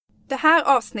Det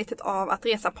här avsnittet av Att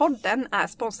resa-podden är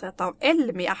sponsrat av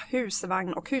Elmia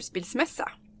husvagn- och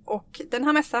husbilsmässa. Och den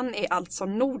här mässan är alltså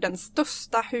Nordens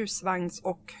största husvagns-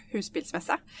 och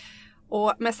husbilsmässa.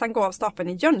 Och mässan går av stapeln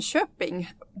i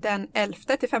Jönköping den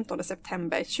 11-15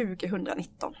 september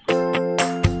 2019.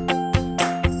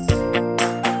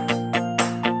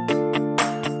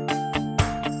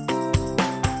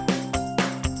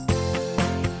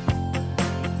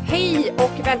 Hej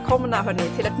och välkomna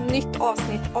hörni till ett nytt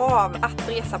avsnitt av Att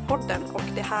resa-podden, och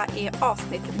det här är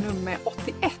avsnitt nummer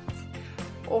 81.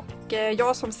 Och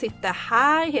jag som sitter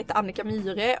här heter Annika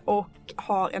Myhre och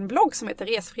har en blogg som heter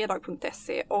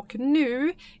resfredag.se, och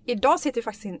idag sitter vi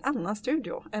faktiskt i en annan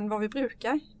studio än vad vi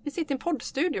brukar. Vi sitter i en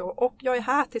poddstudio och jag är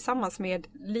här tillsammans med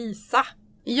Lisa.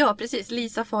 Ja, precis.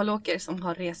 Lisa Falåker som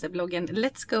har resebloggen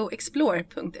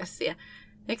letsgoexplore.se.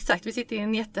 Exakt, vi sitter i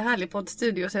en jättehärlig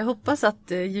poddstudio, så jag hoppas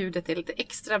att ljudet är lite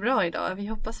extra bra idag. Vi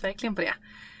hoppas verkligen på det.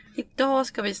 Idag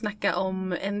ska vi snacka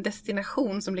om en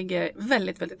destination som ligger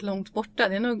väldigt, väldigt långt borta.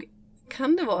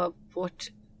 Kan det vara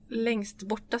vårt längst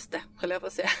bortaste, höll jag på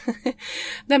att säga.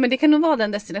 Nej, men det kan nog vara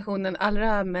den destinationen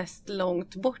allra mest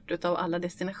långt bort utav alla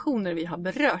destinationer vi har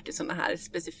berört i sådana här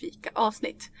specifika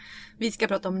avsnitt. Vi ska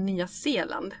prata om Nya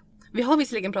Zeeland. Vi har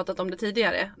visserligen pratat om det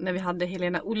tidigare när vi hade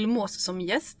Helena Olmås som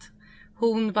gäst.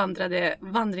 Hon vandrade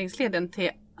vandringsleden till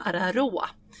Araroa,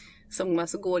 som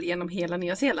alltså går genom hela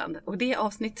Nya Zeeland. Och det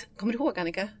avsnitt, kommer du ihåg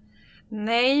Annika?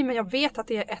 Nej, men jag vet att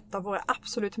det är ett av våra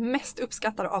absolut mest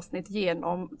uppskattade avsnitt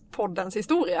genom poddens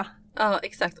historia. Ja,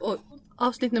 exakt. Och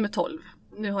avsnitt nummer 12.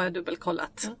 Nu har jag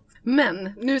dubbelkollat. Ja.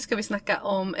 Men nu ska vi snacka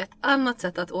om ett annat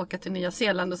sätt att åka till Nya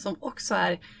Zeeland, och som också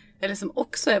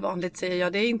är vanligt, säger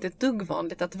jag. Det är inte ett dugg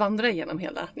vanligt att vandra genom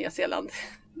hela Nya Zeeland.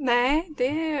 Nej,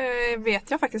 det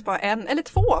vet jag faktiskt bara en eller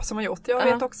två som har gjort. Jag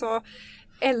vet också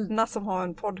Elna som har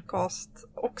en podcast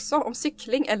också om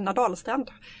cykling, Elna Dahlstrand.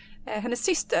 Hennes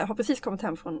syster har precis kommit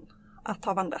hem från att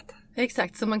ha vandrat.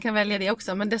 Exakt, så man kan välja det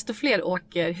också. Men desto fler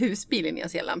åker husbil i Nya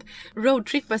Zeeland.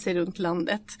 Roadtrippar sig runt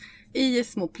landet i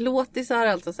små plåtisar,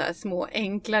 alltså så här små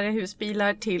enklare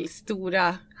husbilar till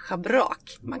stora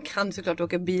schabrak. Man kan såklart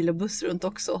åka bil och buss runt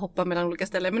också och hoppa mellan olika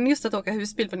ställen. Men just att åka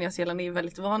husbil på Nya Zeeland är ju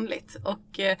väldigt vanligt.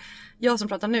 Och jag som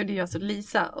pratar nu, det är alltså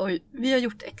Lisa. Och vi har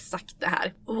gjort exakt det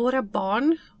här. Och våra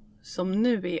barn, som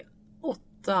nu är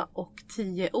 8 och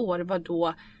 10 år, var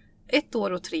då 1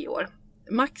 år och 3 år.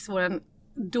 Max, våran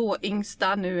då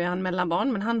yngsta, nu är han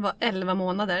mellanbarn, men han var 11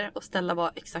 månader och Stella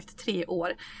var exakt 3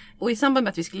 år. Och i samband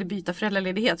med att vi skulle byta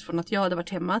föräldraledighet från att jag hade varit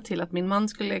hemma till att min man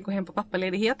skulle gå hem på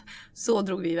pappaledighet, så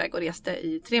drog vi iväg och reste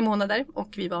i 3 månader,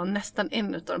 och vi var nästan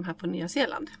en av de här på Nya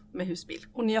Zeeland med husbil.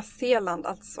 Och Nya Zeeland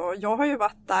alltså, jag har ju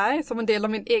varit där som en del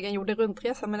av min egen jorden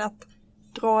runtresa, men att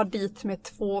dra dit med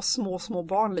 2 små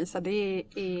barn, Lisa, det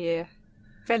är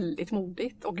väldigt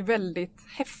modigt och väldigt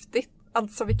häftigt.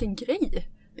 Alltså vilken grej!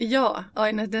 Ja,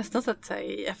 nästan så att säga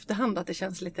i efterhand att det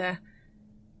känns lite,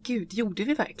 gud, gjorde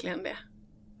vi verkligen det?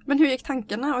 Men hur gick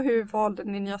tankarna och hur valde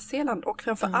ni Nya Zeeland? Och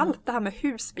framförallt det här med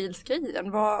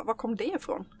husbilsgrejen, var kom det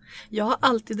ifrån? Jag har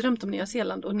alltid drömt om Nya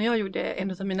Zeeland, och när jag gjorde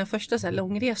en av mina första så här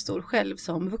långresor själv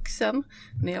som vuxen,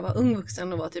 när jag var ung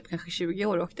vuxen och var typ kanske 20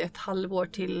 år och åkte ett halvår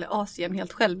till Asien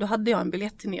helt själv, då hade jag en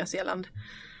biljett till Nya Zeeland.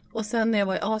 Och sen när jag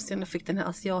var i Asien och fick den här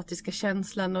asiatiska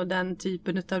känslan och den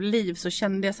typen av liv, så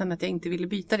kände jag sen att jag inte ville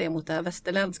byta det mot det här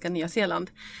västerländska Nya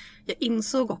Zeeland. Jag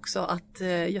insåg också att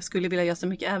jag skulle vilja göra så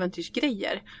mycket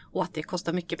äventyrsgrejer och att det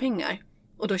kostar mycket pengar.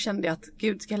 Och då kände jag att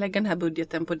gud, ska jag lägga den här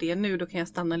budgeten på det nu, då kan jag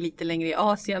stanna lite längre i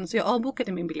Asien. Så jag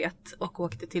avbokade min biljett och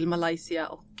åkte till Malaysia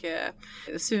och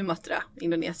Sumatra,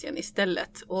 Indonesien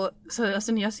istället. Och så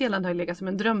alltså, Nya Zeeland har ju legat som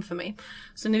en dröm för mig.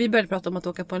 Så när vi började prata om att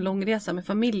åka på en långresa med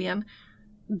familjen,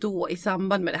 då i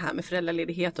samband med det här med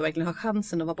föräldraledighet och verkligen ha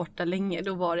chansen att vara borta länge,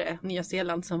 då var det Nya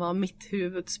Zeeland som var mitt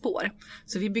huvudspår.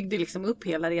 Så vi byggde liksom upp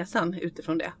hela resan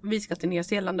utifrån det. Vi ska till Nya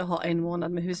Zeeland och ha 1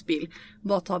 månad med husbil.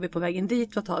 Vad tar vi på vägen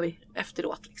dit? Vad tar vi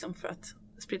efteråt liksom, för att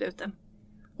sprida ut den?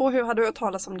 Och hur hade du hört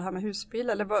talas om det här med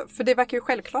husbil? För det verkar ju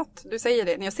självklart. Du säger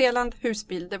det. Nya Zeeland,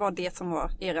 husbil, det var det som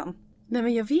var eran. Nej,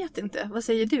 men jag vet inte. Vad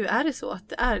säger du? Är det så att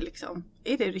det är liksom,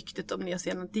 är det ryktet om Nya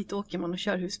Zeeland, dit åker man och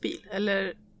kör husbil?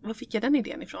 Eller var fick jag den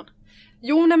idén ifrån?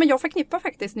 Jo, men jag förknippar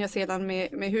faktiskt Nya Zeeland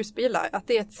med husbilar. Att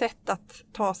det är ett sätt att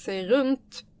ta sig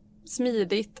runt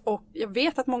smidigt. Och jag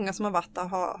vet att många som har varit där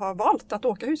har valt att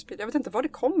åka husbil. Jag vet inte var det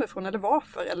kommer ifrån eller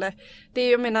varför. Eller det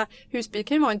är, jag menar, husbil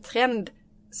kan ju vara en trend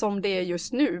som det är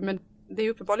just nu. Men det är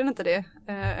uppenbarligen inte det.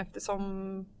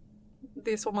 Eftersom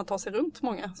det är så man tar sig runt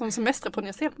många som semestrar på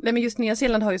Nya Zeeland. Nej, men just Nya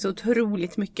Zeeland har ju så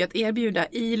otroligt mycket att erbjuda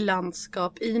i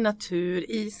landskap, i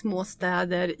natur, i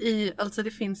småstäder, alltså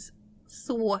det finns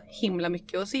så himla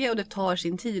mycket att se, och det tar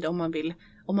sin tid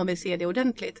om om man vill se det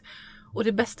ordentligt. Och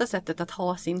det bästa sättet att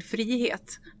ha sin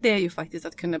frihet, det är ju faktiskt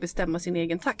att kunna bestämma sin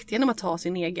egen takt genom att ha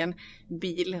sin egen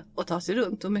bil och ta sig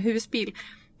runt. Och med husbil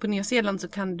på Nya Zeeland så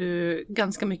kan du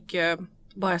ganska mycket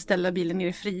bara ställa bilen i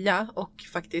det fria och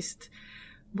faktiskt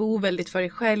bo väldigt för dig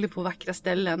själv på vackra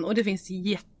ställen. Och det finns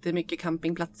jättemycket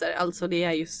campingplatser, alltså det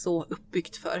är ju så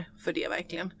uppbyggt för det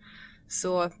verkligen.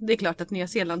 Så det är klart att Nya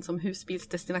Zeeland som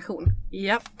husbilsdestination,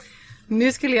 ja,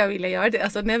 nu skulle jag vilja göra det.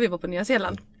 Alltså när vi var på Nya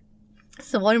Zeeland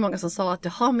så var det många som sa att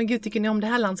jaha men gud, tycker ni om det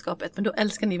här landskapet? Men då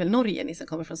älskar ni väl Norge, ni som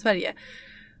kommer från Sverige.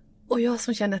 Och jag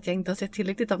som känner att jag inte har sett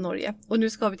tillräckligt av Norge. Och nu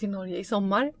ska vi till Norge i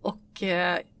sommar och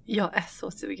jag är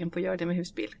så sugen på att göra det med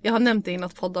husbil. Jag har nämnt det i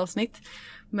något poddavsnitt.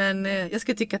 Men jag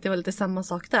skulle tycka att det var lite samma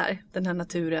sak där. Den här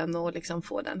naturen och liksom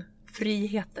få den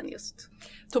friheten just.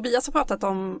 Tobias har pratat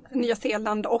om Nya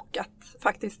Zeeland och att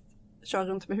faktiskt köra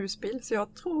runt med husbil. Så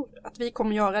jag tror att vi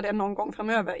kommer göra det någon gång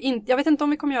framöver. Jag vet inte om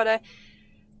vi kommer göra det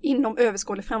inom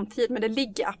överskådlig framtid. Men det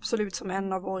ligger absolut som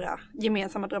en av våra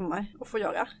gemensamma drömmar att få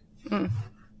göra.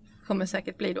 Kommer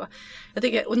säkert bli då. Jag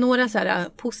tycker, och några så här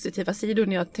positiva sidor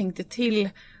när jag tänkte till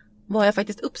vad jag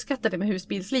faktiskt uppskattade med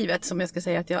husbilslivet, som jag ska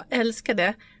säga att jag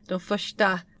älskade de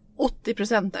första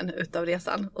 80% utav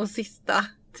resan och sista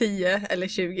 10 eller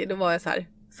 20 då var jag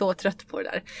så trött på det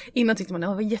där. Innan tyckte man att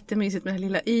det var jättemysigt med den här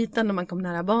lilla ytan och man kom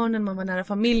nära barnen, man var nära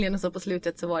familjen och så på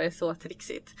slutet så var det så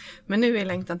trixigt. Men nu är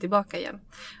längtan tillbaka igen.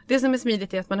 Det som är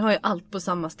smidigt är att man har ju allt på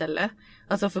samma ställe.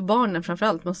 Alltså för barnen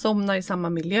framförallt, man somnar i samma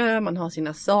miljö, man har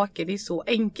sina saker, det är så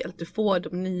enkelt. Du får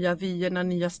de nya vyerna,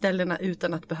 nya ställena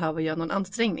utan att behöva göra någon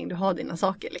ansträngning. Du har dina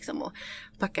saker liksom och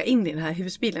packa in i den här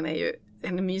husbilen är ju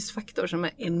en mysfaktor som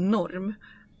är enorm.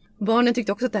 Barnen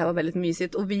tyckte också att det här var väldigt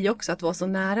mysigt och vi också att vara så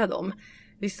nära dem.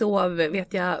 Vi sov,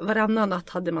 vet jag, varannan natt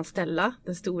hade man ställa,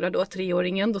 den stora då,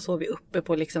 3-åringen, då sov vi uppe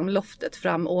på liksom loftet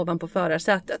fram ovanpå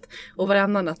förarsätet. Och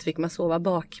varannan natt fick man sova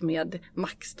bak med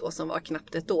Max då som var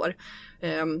knappt 1 år.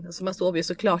 Så man sov ju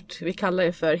såklart, vi kallar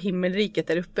det för himmelriket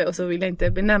där uppe och så vill jag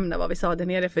inte benämna vad vi sa där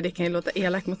nere för det kan ju låta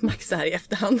elakt mot Max så här i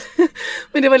efterhand.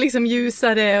 Men det var liksom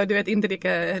ljusare och du vet inte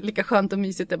lika skönt och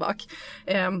mysigt där bak.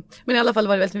 Men i alla fall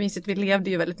var det väldigt mysigt, vi levde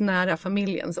ju väldigt nära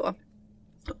familjen så.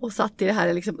 Och satt i det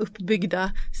här liksom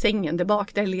uppbyggda sängen där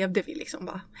bak, där levde vi liksom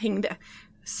bara hängde.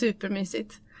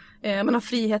 Supermysigt. Man har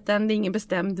friheten, det är ingen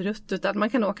bestämd rutt utan man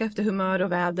kan åka efter humör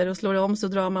och väder och slår det om så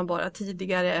drar man bara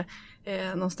tidigare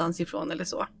någonstans ifrån eller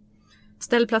så.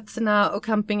 Ställplatserna och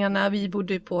campingarna, vi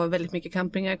bodde på väldigt mycket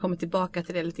campingar, kommer tillbaka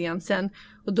till det lite grann sen.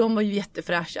 Och de var ju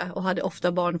jättefräscha och hade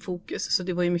ofta barnfokus så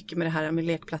det var ju mycket med det här med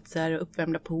lekplatser och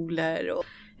uppvärmda pooler.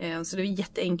 Så det var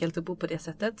jätteenkelt att bo på det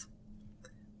sättet.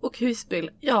 Och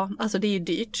husbil, ja alltså det är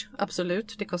dyrt,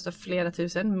 absolut. Det kostar flera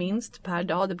tusen minst per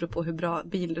dag, det beror på hur bra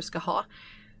bil du ska ha.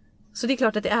 Så det är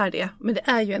klart att det är det, men det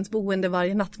är ju ens boende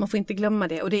varje natt, man får inte glömma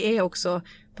det. Och det är också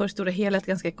på det stora hela ett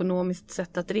ganska ekonomiskt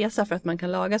sätt att resa för att man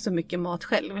kan laga så mycket mat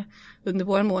själv. Under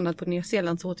vår månad på Nya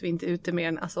Zeeland så åt vi inte ute mer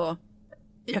än, alltså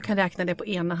jag kan räkna det på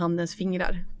ena handens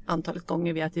fingrar antalet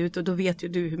gånger vi ätit ut och då vet ju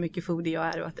du hur mycket foodie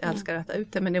jag är och att jag älskar att äta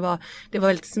ute. Men det var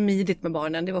väldigt smidigt med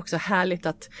barnen. Det var också härligt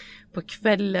att på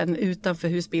kvällen utanför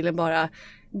husbilen bara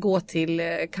gå till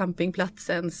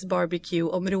campingplatsens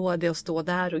barbecue-område och stå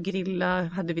där och grilla.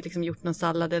 Hade vi liksom gjort någon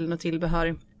sallad eller något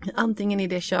tillbehör. Antingen i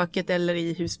det köket eller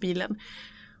i husbilen.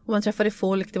 Och man träffade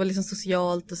folk, det var liksom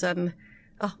socialt och sen,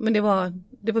 ja men det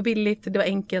var billigt, det var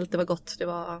enkelt, det var gott, det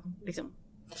var liksom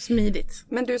smidigt.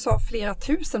 Men du sa flera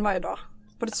tusen varje dag.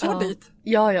 Var det så dyrt?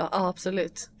 Ja,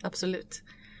 absolut.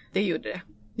 Det gjorde det.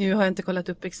 Nu har jag inte kollat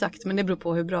upp exakt, men det beror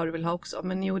på hur bra du vill ha också.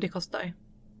 Men jo, det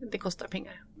kostar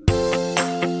pengar.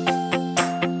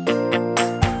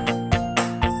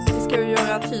 Vi ska ju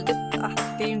göra tydligt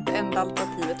att det är inte enda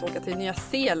alternativet att åka till Nya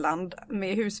Zeeland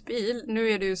med husbil. Nu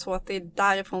är det ju så att det är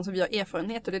därifrån som vi har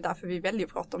erfarenhet och det är därför vi väljer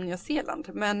att prata om Nya Zeeland.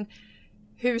 Men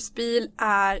husbil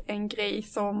är en grej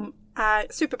som är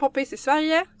superpoppis i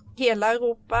Sverige, hela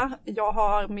Europa. Jag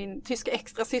har min tyska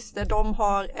extra syster, de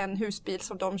har en husbil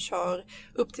som de kör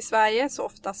upp till Sverige så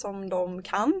ofta som de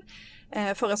kan.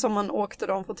 Förra sommaren åkte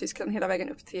de från Tyskland hela vägen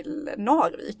upp till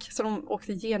Narvik. Så de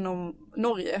åkte genom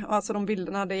Norge. Och alltså de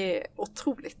bilderna, det är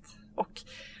otroligt. Och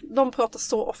de pratar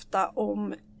så ofta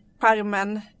om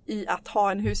skärmen i att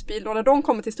ha en husbil. Och när de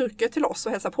kommer till Sturkö till oss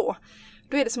och hälsar på,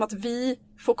 då är det som att vi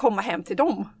får komma hem till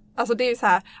dem. Alltså det är så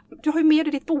här, du har ju med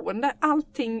dig ditt boende,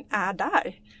 allting är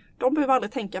där. De behöver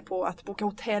aldrig tänka på att boka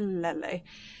hotell eller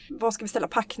var ska vi ställa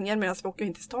packningen medan vi åker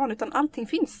in till stan, utan allting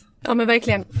finns. Ja men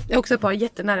verkligen. Jag har också ett par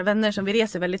jättenära vänner som vi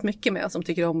reser väldigt mycket med och som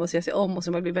tycker om att se sig om och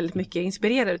som jag blir väldigt mycket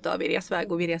inspirerade av i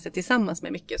resväg och vi reser tillsammans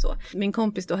med mycket så. Min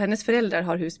kompis då, hennes föräldrar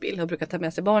har husbil och brukar ta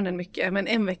med sig barnen mycket, men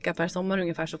en vecka per sommar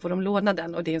ungefär så får de låna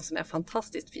den och det är en sån här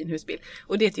fantastiskt fin husbil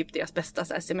och det är typ deras bästa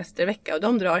så här semestervecka och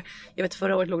de drar, jag vet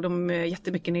förra året låg de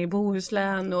jättemycket ner i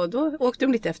Bohuslän och då åkte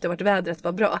de lite efter vart vädret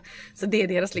var bra. Så det är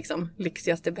deras liksom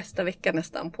lyxigaste bästa vecka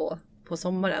nästan på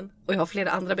sommaren. Och jag har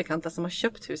flera andra bekanta som har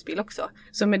köpt husbil också.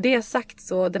 Så med det sagt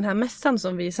så den här mässan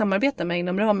som vi samarbetar med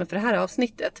inom ramen för det här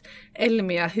avsnittet,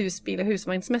 Elmia husbil- och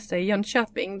husvagnsmässa i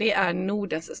Jönköping, det är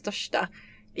Nordens största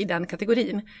i den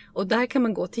kategorin. Och där kan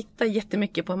man gå och titta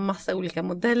jättemycket på en massa olika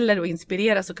modeller och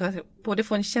inspireras och kan både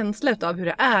få en känsla av hur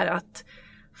det är att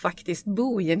faktiskt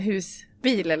bo i en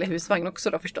husbil eller husvagn också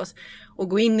då förstås. Och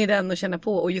gå in i den och känna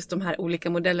på och just de här olika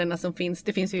modellerna som finns.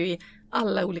 Det finns ju i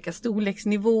alla olika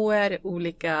storleksnivåer,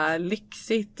 olika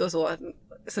lyxigt och så.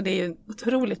 Så det är en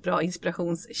otroligt bra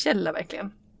inspirationskälla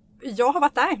verkligen. Jag har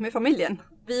varit där med familjen.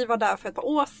 Vi var där för ett par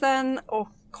år sedan och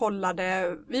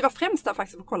kollade, vi var främst där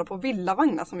faktiskt för att kolla på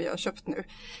villavagnar som vi har köpt nu.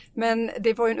 Men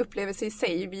det var ju en upplevelse i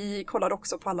sig. Vi kollade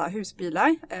också på alla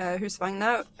husbilar,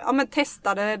 husvagnar. Ja men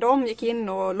testade dem, gick in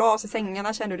och la oss i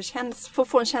sängarna, kände hur det känns. För att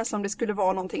få en känsla om det skulle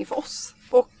vara någonting för oss.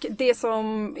 Och det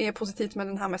som är positivt med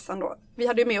den här mässan då. Vi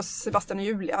hade ju med oss Sebastian och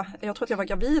Julia. Jag tror att jag var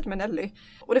gravid med Nelly.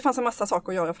 Och det fanns en massa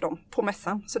saker att göra för dem på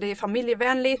mässan. Så det är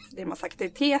familjevänligt, det är en massa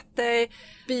aktiviteter,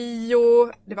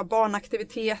 bio, det var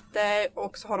barnaktiviteter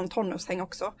och så har de tonårshäng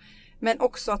också. Men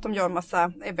också att de gör en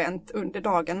massa event under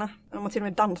dagarna. De har till och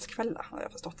med danskvällar har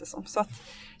jag förstått det som. Så att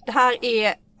det här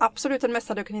är absolut en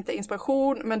mässa där du kan hitta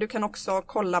inspiration. Men du kan också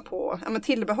kolla på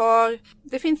tillbehör.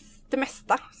 Det finns det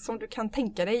mesta som du kan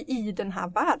tänka dig i den här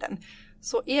världen.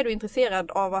 Så är du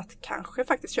intresserad av att kanske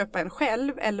faktiskt köpa en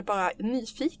själv eller bara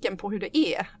nyfiken på hur det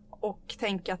är. Och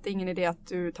tänka att det är ingen idé att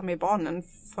du tar med barnen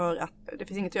för att det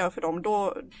finns inget att göra för dem.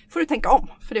 Då får du tänka om,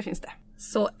 för det finns det.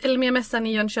 Så Elmia-mässan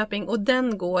i Jönköping och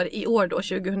den går i år då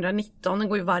 2019, den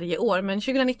går ju varje år men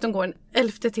 2019 går den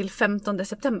 11 till 15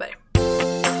 september.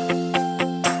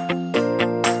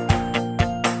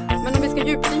 Men om vi ska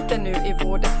djupdyka nu i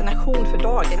vår destination för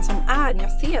dagen som är Nya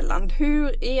Zeeland,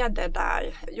 hur är det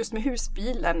där just med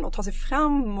husbilen och ta sig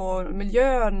fram och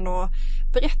miljön och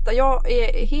berätta, jag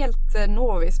är helt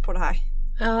novis på det här.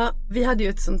 Ja, vi hade ju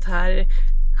ett sånt här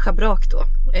schabrak då,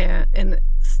 en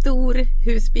stor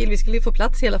husbil. Vi skulle ju få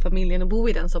plats hela familjen och bo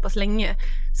i den så pass länge.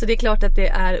 Så det är klart att det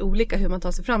är olika hur man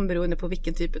tar sig fram beroende på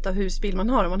vilken typ av husbil man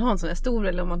har. Om man har en sån här stor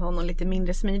eller om man har någon lite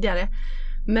mindre smidigare.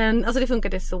 Men alltså det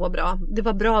funkade så bra. Det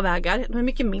var bra vägar. De är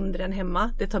mycket mindre än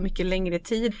hemma. Det tar mycket längre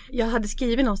tid. Jag hade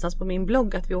skrivit någonstans på min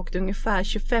blogg att vi åkte ungefär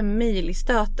 25 mil i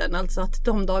stöten. Alltså att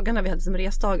de dagarna vi hade som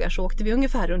resdagar så åkte vi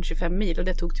ungefär runt 25 mil och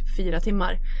det tog typ 4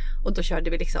 timmar. Och då körde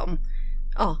vi liksom,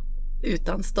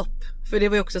 utan stopp. För det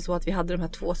var ju också så att vi hade de här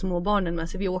 2 små barnen med,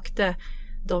 så vi åkte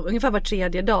ungefär var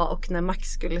 3:e dag och när Max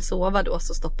skulle sova då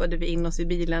så stoppade vi in oss i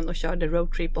bilen och körde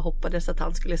roadtrip och hoppades att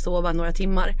han skulle sova några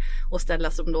timmar och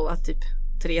ställa som då att typ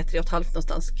 3,5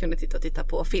 någonstans kunde titta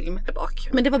på film där bak.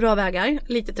 Men det var bra vägar,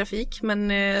 lite trafik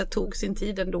men tog sin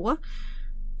tid ändå.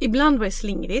 Ibland var det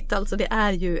slingrigt, alltså det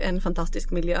är ju en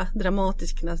fantastisk miljö,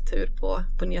 dramatisk natur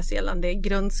på Nya Zeeland. Det är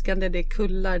grönskande, det är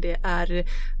kullar, det är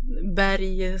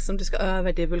berg som du ska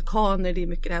över, det är vulkaner, det är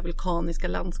mycket det här vulkaniska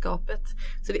landskapet.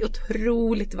 Så det är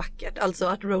otroligt vackert, alltså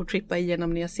att roadtrippa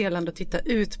igenom Nya Zeeland och titta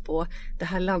ut på det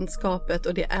här landskapet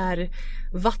och det är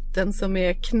vatten som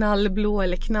är knallblå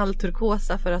eller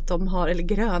knallturkosa för att de har, eller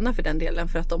gröna för den delen,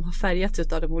 för att de har färgats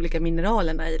av de olika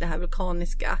mineralerna i det här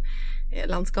vulkaniska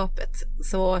landskapet.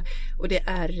 Så, och det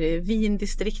är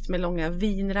vindistrikt med långa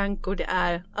vinrankor, det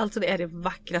är det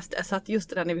vackraste. Så att just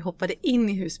det där när vi hoppade in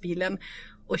i husbilen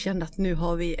och kände att nu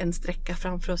har vi en sträcka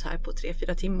framför oss här på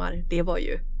 3-4 timmar, det var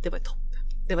topp.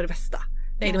 Det var det bästa.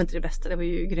 Nej, det var inte det bästa, det var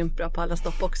ju grymt bra på alla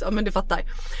stopp också, men du fattar.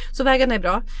 Så vägarna är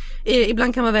bra.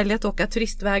 Ibland kan man välja att åka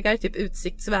turistvägar, typ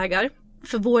utsiktsvägar.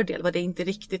 För vår del var det inte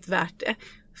riktigt värt det.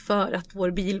 För att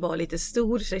vår bil var lite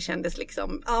stor så det kändes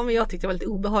liksom, men jag tyckte det var lite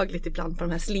obehagligt ibland på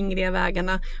de här slingriga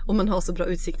vägarna. Och man har så bra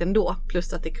utsikt ändå.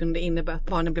 Plus att det kunde innebära att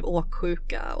barnen blev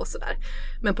åksjuka och sådär.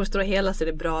 Men på det stora hela så är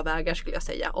det bra vägar skulle jag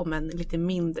säga, om en lite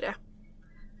mindre.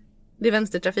 Det är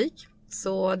vänstertrafik,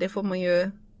 så det får man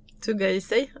ju tugga i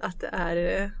sig. Att det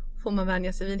är, får man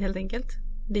vänja sig vid helt enkelt.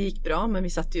 Det gick bra, men vi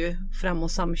satt ju fram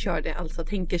och samkörde, alltså att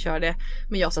Henke körde.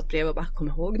 Men jag satt bredvid och bara, kom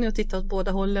ihåg nu och titta åt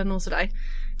båda hållen och sådär.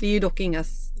 Det är ju dock inga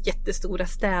jättestora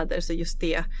städer, så just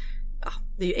det är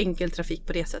ju enkel trafik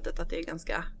på det sättet att det är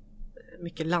ganska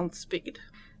mycket landsbygd.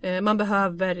 Man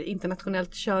behöver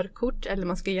internationellt körkort, eller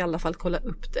man ska i alla fall kolla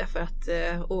upp det för att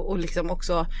och liksom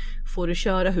också får du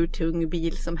köra hur tung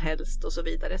bil som helst och så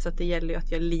vidare. Så att det gäller ju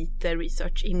att göra lite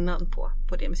research innan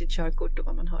på det med sitt körkort och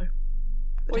vad man har.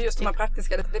 Och just de här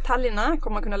praktiska detaljerna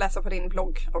kommer man kunna läsa på din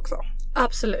blogg också.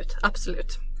 Absolut,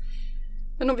 absolut.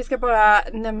 Men om vi ska bara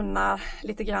nämna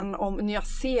lite grann om Nya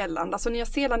Zeeland. Alltså Nya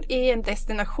Zeeland är en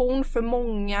destination för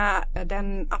många,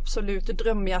 den absolut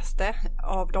drömmigaste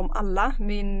av dem alla.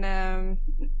 Min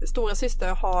stora syster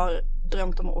har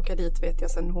drömt om att åka dit, vet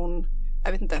jag, sen hon,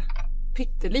 jag vet inte,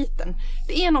 pytteliten.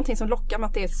 Det är någonting som lockar med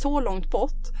att det är så långt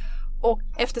bort. Och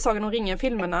efter Sagan om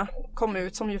ringen-filmerna kom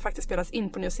ut, som ju faktiskt spelas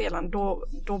in på Nya Zeeland,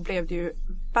 då blev det ju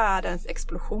världens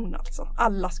explosion alltså.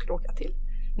 Alla skulle åka till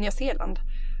Nya Zeeland.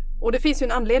 Och det finns ju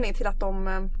en anledning till att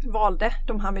de valde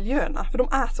de här miljöerna, för de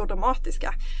är så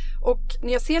dramatiska. Och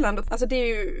Nya Zeeland, alltså det är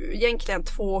ju egentligen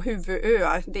 2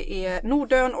 huvudöar. Det är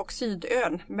Nordön och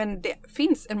Sydön, men det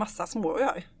finns en massa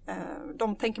småöar.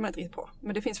 De tänker man inte riktigt på,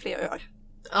 men det finns fler öar.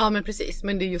 Ja, men precis.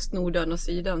 Men det är just Nordön och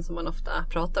Sydön som man ofta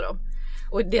pratar om.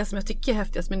 Och det som jag tycker är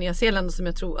häftigast med Nya Zeeland, och som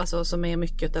jag tror, alltså, som är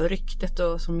mycket av ryktet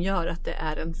och som gör att det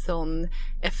är en sån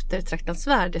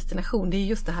eftertraktansvärd destination, det är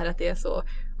just det här att det är så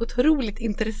otroligt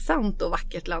intressant och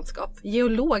vackert landskap.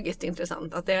 Geologiskt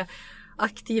intressant. Att det är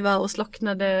aktiva och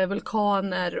slocknade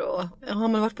vulkaner, och har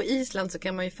man varit på Island så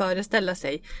kan man ju föreställa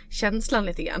sig känslan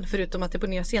lite grann, förutom att det på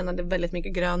Nya Zeeland är väldigt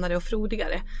mycket grönare och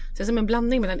frodigare. Så det är som en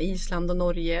blandning mellan Island och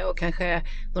Norge och kanske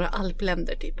några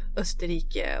alpländer, typ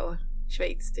Österrike och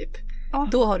Schweiz typ. Ja.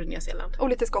 Då har du Nya Zeeland. Och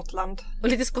lite Skottland. Och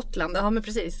lite Skottland, ja men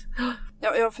precis.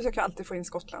 Ja, jag försöker alltid få in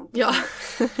Skottland. Ja.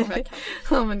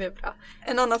 Ja, men det är bra.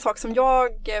 En annan sak som jag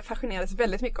fascinerades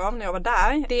väldigt mycket av när jag var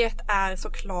där, det är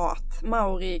såklart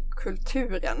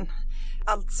maori-kulturen.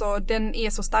 Alltså den är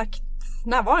så starkt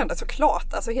närvarande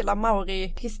såklart. Alltså hela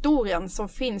maori-historien som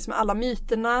finns med alla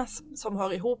myterna som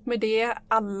hör ihop med det.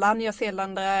 Alla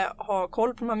nyzeeländare har koll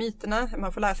på de här myterna.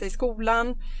 Man får lära sig i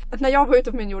skolan. När jag var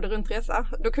ute på min jorden runtresa,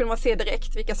 då kunde man se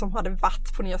direkt vilka som hade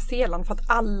varit på Nya Zeeland, för att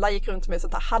alla gick runt med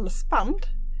sånt här halsband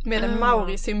med en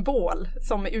maori-symbol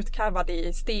som är utkarvad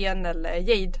i sten eller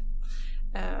jade.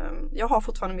 Jag har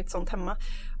fortfarande mitt sånt hemma.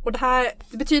 Och det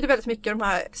betyder väldigt mycket, de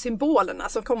här symbolerna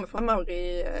som kommer från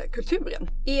maori-kulturen.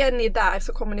 Är ni där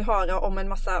så kommer ni höra om en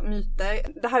massa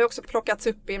myter. Det här har också plockats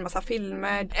upp i en massa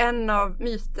filmer. En av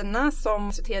myterna som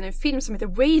resulterar i en film som heter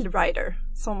Whale Rider,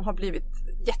 som har blivit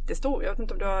jättestor. Jag vet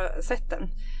inte om du har sett den.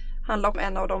 Handlar om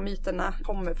en av de myterna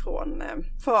kommer från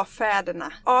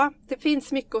förfäderna. Ja, det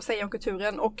finns mycket att säga om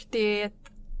kulturen, och det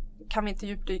kan vi inte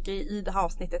djupdyka i det här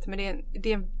avsnittet, men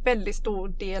det är en väldigt stor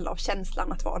del av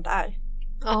känslan att vara där.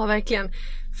 Ja, verkligen.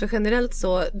 För generellt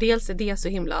så, dels är det så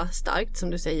himla starkt som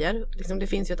du säger. Liksom, det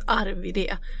finns ju ett arv i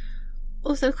det.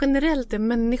 Och sen generellt är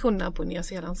människorna på Nya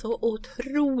Zeeland så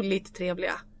otroligt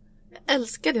trevliga. Jag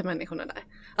älskar de människorna där.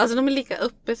 Alltså de är lika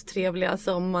öppet trevliga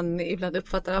som man ibland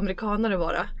uppfattar amerikanare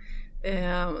vara.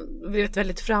 Blivit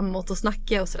väldigt framåt och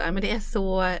snackiga och sådär. Men det är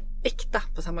så äkta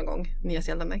på samma gång, Nya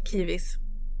Zeeland, kiwis.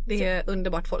 Det är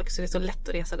underbart folk, så det är så lätt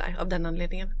att resa där av den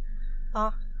anledningen.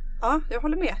 Ja, jag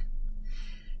håller med.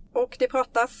 Och det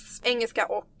pratas engelska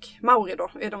och maori då,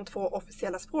 är de 2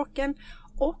 officiella språken.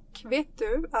 Och vet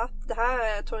du att det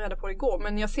här tog jag reda på igår,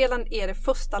 men Nya Zeeland är det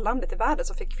första landet i världen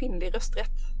som fick kvinnlig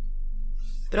rösträtt.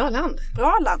 Bra land.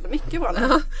 Bra land, mycket bra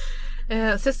land.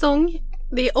 Säsong,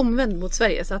 det är omvänt mot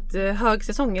Sverige, så att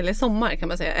högsäsong eller sommar kan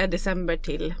man säga är december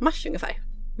till mars ungefär.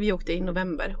 Vi åkte i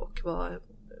november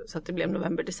så att det blev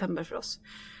november-december för oss.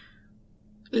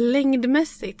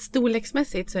 Längdmässigt,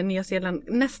 storleksmässigt så är Nya Zeeland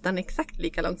nästan exakt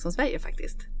lika långt som Sverige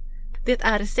faktiskt. Det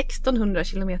är 1600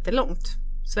 kilometer långt.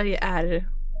 Sverige är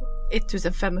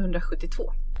 1572.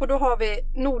 Och då har vi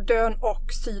Nordön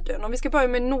och Sydön. Om vi ska börja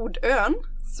med Nordön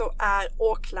så är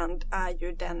Auckland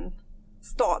ju den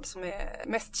stad som är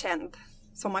mest känd,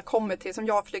 som man kommer till, som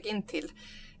jag flög in till.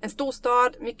 En stor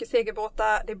stad, mycket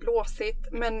segelbåtar, det är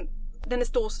blåsigt, men den är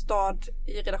stor stad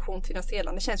i relation till Nya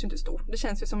Zeeland. Det känns ju inte stor. Det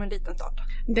känns ju som en liten stad.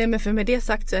 Men för med det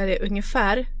sagt så är det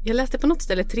ungefär, jag läste på något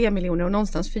ställe 3 miljoner och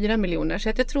någonstans 4 miljoner. Så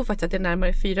jag tror faktiskt att det är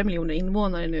närmare 4 miljoner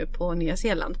invånare nu på Nya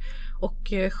Zeeland. Och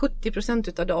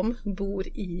 70% av dem bor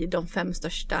i de 5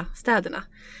 största städerna.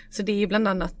 Så det är bland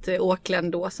annat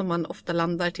Auckland då, som man ofta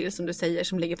landar till, som du säger,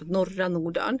 som ligger på norra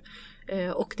Nordön.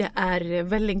 Och det är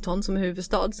Wellington som är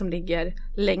huvudstad, som ligger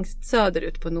längst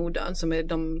söderut på Nordön, som är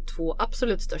de 2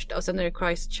 absolut största. Och sen är det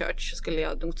Christchurch, skulle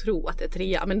jag nog tro att det är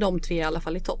 3, men de 3 är i alla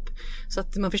fall i topp. Så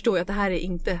att man förstår ju att det här är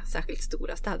inte särskilt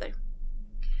stora städer.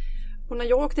 Och när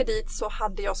jag åkte dit så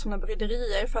hade jag såna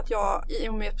bryderier, för att jag, i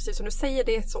och med precis som du säger,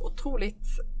 det är så otroligt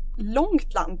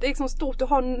långt land. Det är liksom stort. Du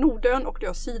har Nordön och du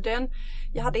har Sydön.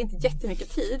 Jag hade inte jättemycket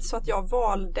tid så att jag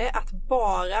valde att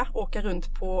bara åka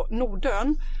runt på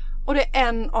Nordön. Och det är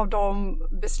en av de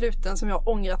besluten som jag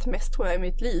ångrat mest tror jag i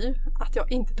mitt liv. Att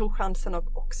jag inte tog chansen att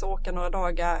också åka några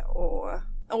dagar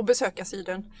och besöka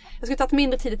Sydön. Jag skulle tagit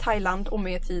mindre tid i Thailand och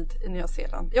mer tid i Nya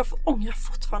Zeeland. Jag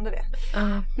ångrar fortfarande det.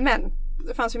 Men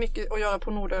det fanns ju mycket att göra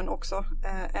på Nordön också.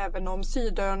 Även om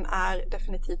Sydön är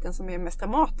definitivt den som är mest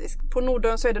dramatisk. På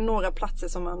Nordön så är det några platser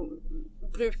som man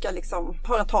brukar liksom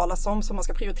höra talas om som man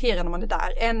ska prioritera när man är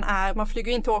där. En är, man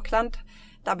flyger in till Auckland.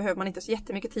 Där behöver man inte så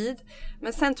jättemycket tid.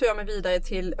 Men sen tog jag mig vidare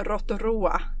till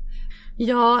Rotorua.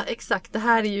 Ja, exakt. Det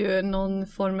här är ju någon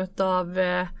form av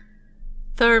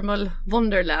thermal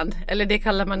wonderland. Eller det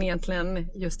kallar man egentligen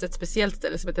just ett speciellt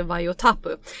ställe som heter Vaiotapu.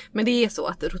 Men det är så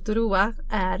att Rotorua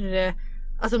är...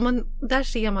 Alltså där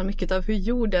ser man mycket av hur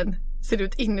jorden ser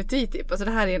ut inuti typ. Alltså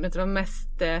det här är en av de mest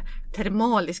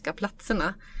termaliska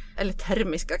platserna. Eller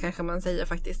termiska kanske man säger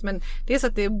faktiskt. Men det är så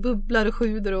att det bubblar och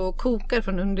sjuder och kokar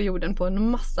från underjorden på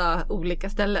en massa olika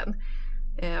ställen.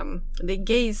 Det är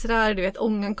geysrar, du vet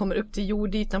ångan kommer upp till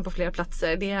jordytan på flera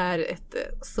platser. Det är ett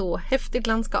så häftigt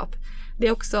landskap. Det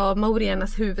är också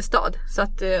maoriernas huvudstad. Så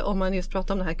att om man just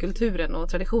pratar om den här kulturen och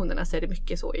traditionerna så är det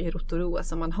mycket så i Rotorua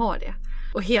som man har det.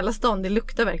 Och hela stan, det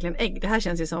luktar verkligen ägg. Det här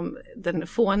känns ju som den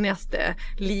fånigaste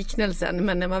liknelsen.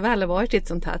 Men när man väl har varit i ett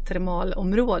sånt här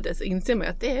termalområde så inser man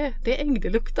att det är ägg det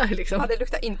luktar. Liksom. Ja, det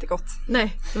luktar inte gott.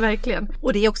 Nej, verkligen.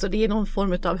 Och det är någon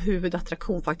form av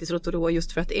huvudattraktion faktiskt, Rotorua,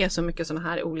 just för att det är så mycket sådana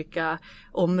här olika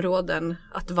områden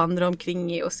att vandra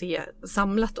omkring i och se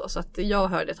samlat då. Så att jag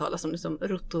hörde talas om det som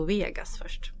Rotovegas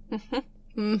först.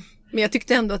 Men jag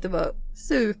tyckte ändå att det var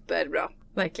superbra.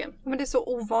 Verkligen. Men det är så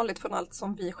ovanligt från allt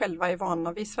som vi själva är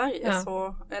vana vid i Sverige.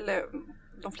 Ja. Eller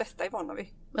de flesta är vana vid.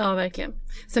 Ja, verkligen.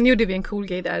 Sen gjorde vi en cool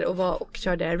grej där och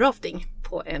körde rafting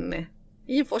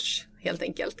i en fors helt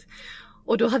enkelt.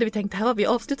 Och då hade vi tänkt, vi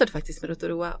avslutade faktiskt med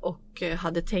Rotorua och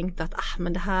hade tänkt att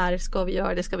men det här ska vi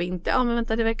göra, det ska vi inte. Ja men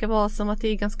vänta, det verkar vara som att det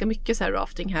är ganska mycket så här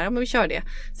rafting här. Ja men vi kör det.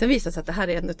 Sen visade det sig att det här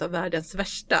är en av världens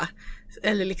värsta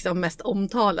eller liksom mest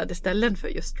omtalade ställen för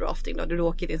just rafting. Då. Du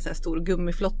åker i en så här stor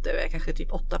gummiflotte över kanske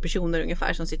typ 8 personer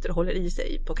ungefär som sitter och håller i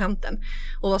sig på kanten.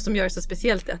 Och vad som gör det så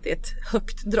speciellt är att det är ett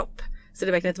högt dropp. Så det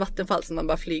är verkligen ett vattenfall som man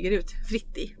bara flyger ut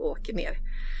fritt i och åker ner.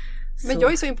 Men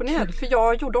jag är så imponerad för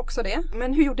jag gjorde också det.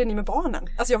 Men hur gjorde ni med barnen?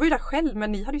 Alltså jag var ju där själv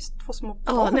men ni hade ju 2 små barn.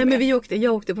 Ja, nej men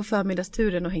jag åkte på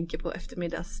förmiddagsturen och Henke på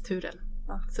eftermiddagsturen.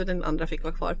 Ja. Så den andra fick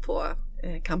vara kvar på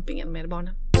campingen med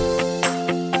barnen.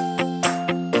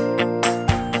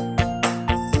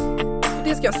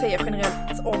 Det ska jag säga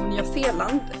generellt om Nya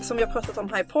Zeeland. Som jag pratat om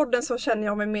här i podden så känner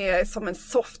jag mig mer som en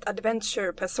soft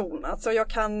adventure-person. Alltså jag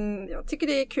tycker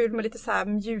det är kul med lite så här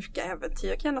mjuka äventyr.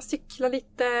 Jag kan gärna cykla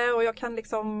lite och jag kan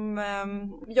liksom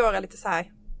göra lite så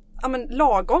här,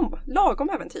 lagom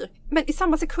äventyr. Men i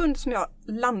samma sekund som jag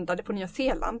landade på Nya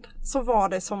Zeeland så var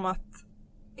det som att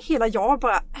hela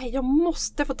jag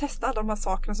måste få testa alla de här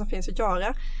sakerna som finns att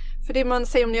göra. För det man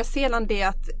säger om Nya Zeeland är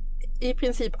att i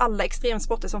princip alla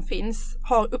extremsporter som finns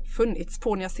har uppfunnits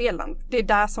på Nya Zeeland. Det är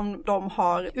där som de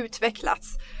har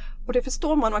utvecklats. Och det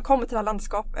förstår man när man kommer till det här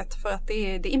landskapet för att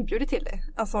det inbjuder till det.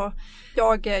 Alltså,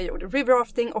 jag gjorde river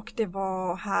rafting och det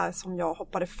var här som jag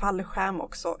hoppade fallskärm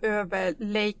också över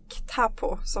Lake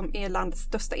Taupo som är landets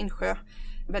största insjö.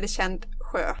 Väldigt känd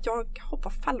sjö. Jag hoppar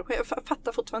fallskärm. Jag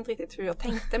fattar fortfarande inte riktigt hur jag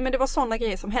tänkte men det var sådana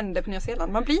grejer som hände på Nya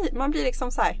Zeeland. Man blir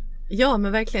liksom så här. Ja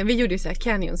men verkligen, vi gjorde ju så här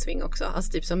canyon swing också,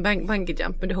 alltså typ som bungee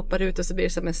jump, men du hoppar ut och så blir det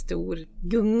som en stor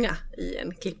gunga i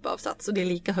en klippavsats och det är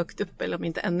lika högt upp eller om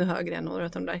inte ännu högre än några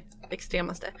av de där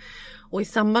extremaste. Och i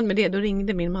samband med det då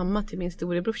ringde min mamma till min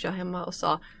storebrorsa hemma och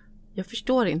sa jag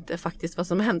förstår inte faktiskt vad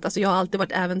som har hänt, alltså jag har alltid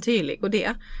varit äventyrlig och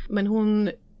det, men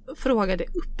hon frågade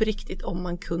uppriktigt om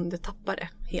man kunde tappa det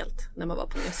helt när man var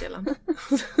på Nya Zeeland.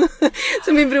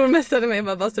 Så min bror messade mig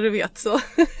bara så du vet så.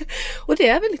 Och det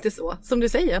är väl lite så, som du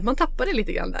säger, att man tappar det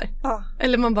lite grann där. Ja.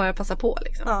 Eller man bara passar på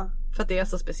liksom. Ja. För att det är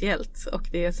så speciellt och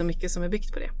det är så mycket som är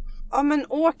byggt på det. Ja men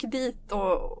åk dit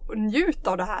och njut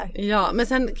av det här. Ja men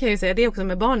sen kan jag ju säga det också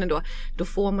med barnen då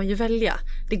får man ju välja.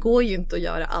 Det går ju inte att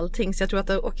göra allting så jag tror att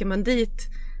åker man dit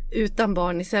utan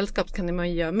barn i sällskap kan man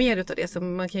ju göra mer utav det. Så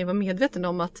man kan ju vara medveten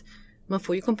om att man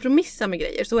får ju kompromissa med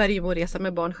grejer. Så är det ju vår resa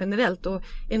med barn generellt. Och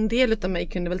en del utav mig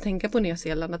kunde väl tänka på Nya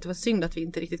Zeeland att det var synd att vi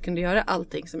inte riktigt kunde göra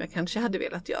allting som jag kanske hade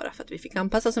velat göra. För att vi fick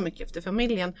anpassa så mycket efter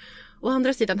familjen. Å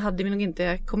andra sidan hade vi nog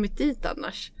inte kommit dit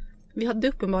annars. Vi hade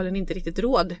uppenbarligen inte riktigt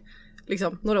råd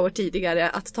liksom, några år tidigare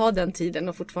att ta den tiden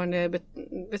och fortfarande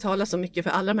betala så mycket.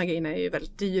 För alla de här grejerna är ju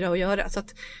väldigt dyra att göra. Så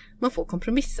att man får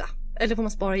kompromissa. Eller får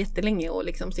man spara jättelänge och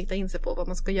liksom sikta in sig på vad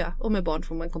man ska göra. Och med barn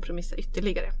får man kompromissa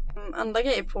ytterligare. Andra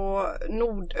grejer på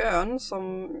Nordön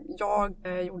som jag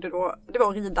gjorde då, det var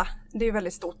att rida. Det är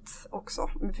väldigt stort också.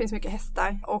 Det finns mycket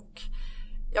hästar och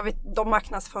jag vet, de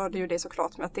marknadsförde ju det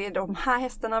såklart med att det är de här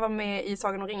hästarna var med i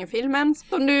Sagan om ringen-filmen.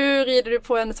 Så nu rider du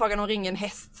på en Sagan om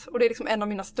ringen-häst. Och det är liksom en av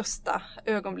mina största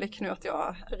ögonblick nu att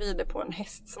jag rider på en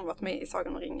häst som varit med i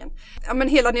Sagan om ringen. Ja, men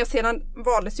hela Nya Zeeland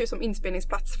valdes ju som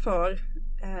inspelningsplats för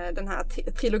den här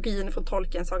trilogin från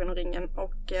Tolkien, Sagan om ringen.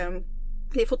 Och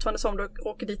det är fortfarande så om du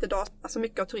åker dit idag. Alltså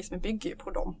mycket av turismen bygger ju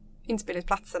på dem.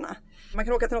 Inspelningsplatserna. Man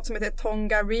kan åka till något som heter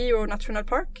Tongariro National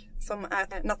Park som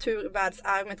är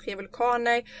naturvärldsarv med 3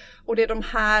 vulkaner och det är de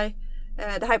här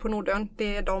det här är på Nordön,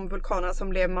 det är de vulkanerna som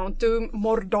blev Mount Doom,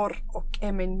 Mordor och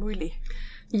Eminmuili.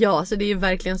 Ja, så det är ju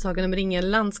verkligen Sagan om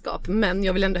ringen-landskap, men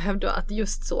jag vill ändå hävda att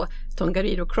just så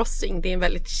Tongariro Crossing, det är en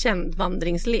väldigt känd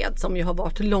vandringsled som ju har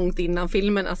varit långt innan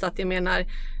filmerna, så att jag menar,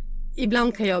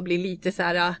 ibland kan jag bli lite så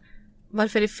här,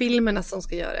 varför är det filmerna som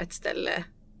ska göra ett ställe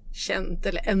känt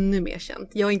eller ännu mer känt?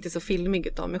 Jag är inte så filmig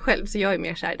utav mig själv, så jag är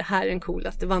mer så här, det här är den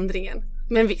coolaste vandringen.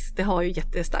 Men visst, det har ju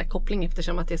jättestark koppling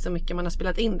eftersom att det är så mycket man har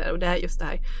spelat in där och det är just det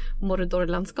här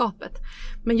Mordor-landskapet.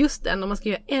 Men just den, om man ska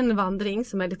göra en vandring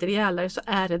som är lite rejälare, så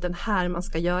är det den här man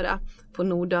ska göra på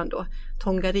Nordön då,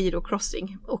 Tongariro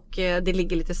Crossing. Och det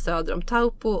ligger lite söder om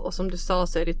Taupo och som du sa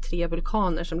så är det 3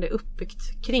 vulkaner som det är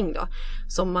uppbyggt kring då.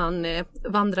 Som man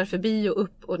vandrar förbi och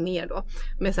upp och ner då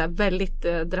med så här väldigt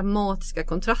dramatiska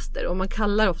kontraster. Och man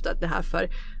kallar ofta det här för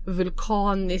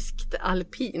vulkaniskt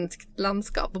alpinskt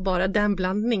landskap, och bara den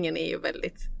blandningen är ju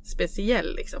väldigt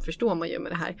speciell liksom, förstår man ju,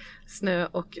 med det här snö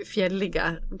och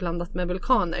fjälliga blandat med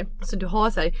vulkaner. Så du har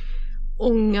så här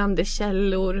ångande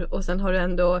källor och sen har du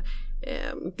ändå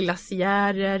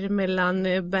glaciärer mellan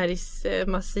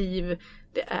bergsmassiv.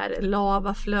 Det är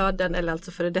lavaflöden, eller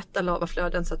alltså före detta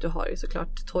lavaflöden, så att du har ju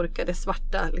såklart torkade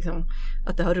svarta, liksom,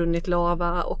 att det har runnit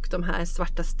lava, och de här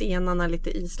svarta stenarna,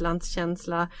 lite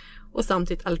Islandskänsla, och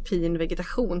samtidigt alpin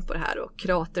vegetation på det här och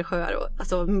kratersjöar, och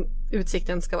alltså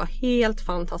utsikten ska vara helt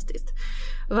fantastisk.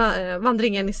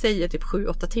 Vandringen i sig är typ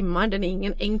 7-8 timmar. Den är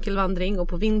ingen enkel vandring, och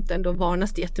på vintern då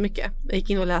varnas det jättemycket. Jag gick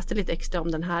in och läste lite extra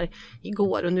om den här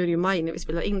igår, och nu är det ju maj när vi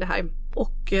spelar in det här.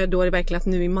 Och då är det verkligen att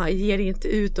nu i maj ger det inte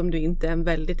ut om du inte är en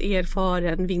väldigt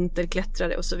erfaren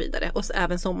vinterklättrare och så vidare. Och så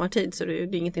även sommartid, så det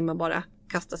är ingenting man bara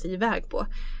kastar sig iväg på.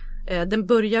 Den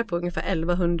börjar på ungefär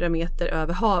 1100 meter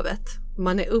över havet.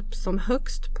 Man är upp som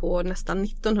högst på nästan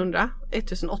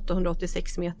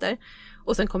 1886 meter.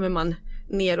 Och sen kommer man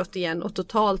neråt igen, och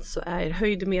totalt så är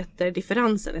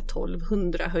höjdmeterdifferensen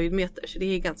 1200 höjdmeter. Så det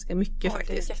är ganska mycket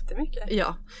faktiskt. Det är jättemycket.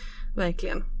 Ja,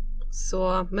 verkligen.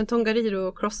 Så, men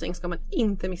Tongariro Crossing ska man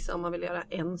inte missa om man vill göra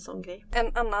en sån grej.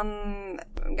 En annan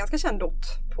ganska känd ort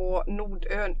på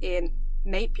Nordön är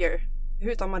Napier.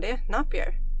 Hur tar man det?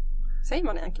 Napier? Säger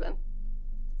man egentligen?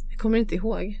 Jag kommer inte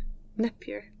ihåg.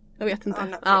 Napier. Jag vet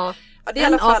inte. Ja, det är i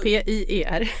alla fall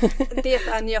Napier. Det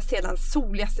är Nya Zeelands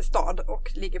soligaste stad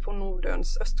och ligger på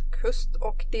Nordöns östkust.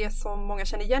 Och det som många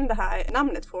känner igen det här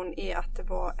namnet från är att det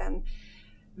var en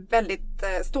väldigt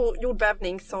stor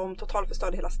jordbävning som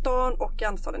totalförstörde hela stan, och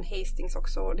grannstaden Hastings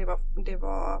också. Det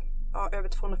var över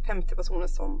 250 personer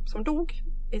som dog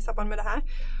i samband med det här.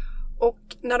 Och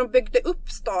när de byggde upp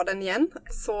staden igen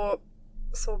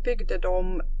så byggde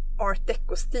de Art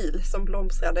Deco-stil som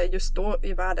blomstrade just då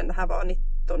i världen. Det här var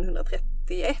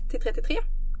 1931-33.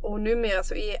 Och numera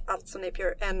så är alltså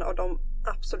Napier en av de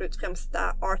absolut främsta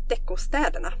Art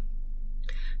Deco-städerna.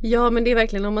 Ja, men det är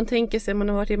verkligen, om man tänker sig, man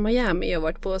har varit i Miami och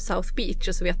varit på South Beach,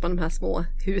 och så vet man de här små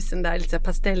husen där, lite så här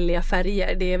pastelliga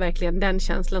färger. Det är verkligen den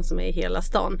känslan som är i hela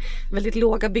stan. Väldigt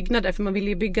låga byggnader, för man vill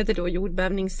ju bygga det då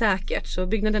jordbävningssäkert. Så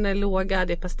byggnaderna är låga,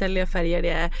 det är pastelliga färger, det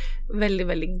är väldigt,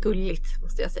 väldigt gulligt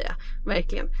måste jag säga.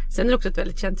 Verkligen. Sen är det också ett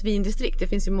väldigt känt vindistrikt. Det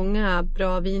finns ju många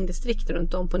bra vindistrikt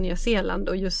runt om på Nya Zeeland,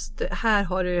 och just här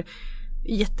har du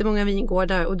jättemånga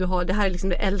vingårdar, och det här är liksom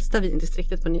det äldsta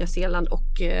vindistriktet på Nya Zeeland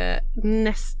och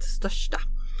näst största.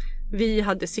 Vi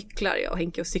hade cyklar, jag och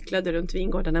Henke, och cyklade runt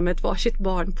vingårdarna med ett varsitt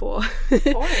barn på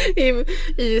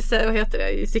i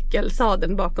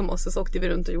cykelsadeln bakom oss, och så åkte vi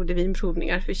runt och gjorde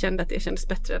vinprovningar. Vi kände att det kändes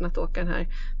bättre än att åka den här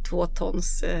 2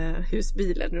 tons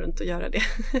husbilen runt och göra det.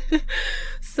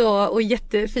 Så, och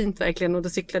jättefint verkligen, och då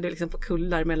cyklade vi liksom på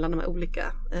kullar mellan de här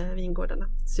olika vingårdarna.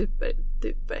 Super,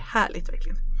 duper härligt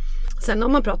verkligen. Sen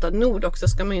om man pratar nord också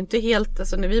ska man ju inte helt,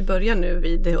 alltså när vi börjar nu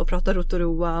vid och pratar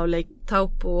Rotorua och Lake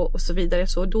Taupo och så vidare,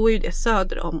 så då är ju det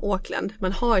söder om Auckland.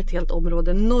 Man har ett helt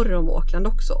område norr om Auckland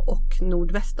också och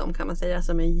nordväst om kan man säga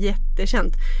som är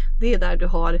jättekänt. Det är där du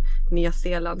har Nya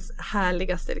Zeelands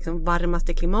härligaste, liksom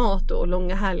varmaste klimat och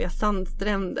långa härliga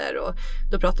sandstränder, och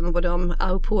då pratar man både om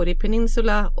Aupori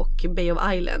Peninsula och Bay of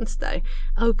Islands där.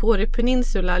 Aupori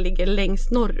Peninsula ligger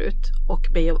längst norrut och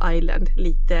Bay of Island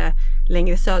lite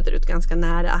längre söderut, ganska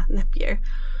nära Napier.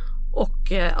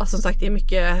 Och som sagt det är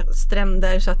mycket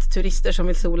stränder så att turister som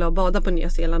vill sola och bada på Nya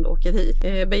Zeeland åker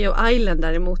hit. Bay of Island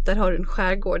däremot, där har du en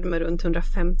skärgård med runt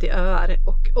 150 öar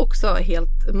och också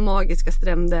helt magiska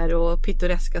stränder och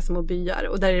pittoreska små byar.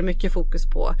 Och där är det mycket fokus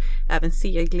på även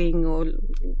segling och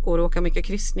går att åka mycket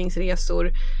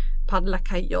kryssningsresor, paddla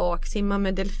kajak, simma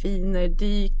med delfiner,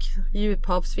 dyk,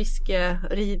 djuphavsfiske,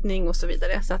 ridning och så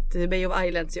vidare. Så att Bay of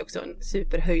Islands är också en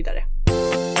superhöjdare.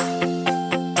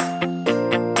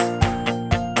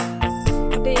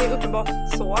 Det är uppenbart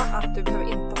så att du behöver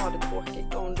inte ha det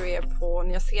tråkigt om du är på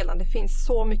Nya Zeeland. Det finns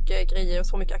så mycket grejer och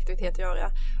så mycket aktivitet att göra.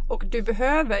 Och du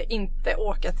behöver inte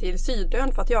åka till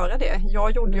Sydön för att göra det.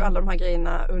 Jag gjorde ju alla de här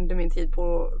grejerna under min tid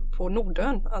på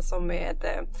Nordön. Alltså med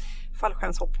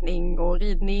fallskärmshoppning och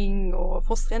ridning och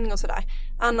forsränning och sådär.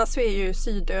 Annars så är ju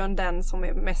Sydön den som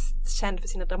är mest känd för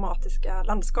sina dramatiska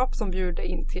landskap som bjuder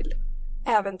in till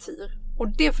äventyr. Och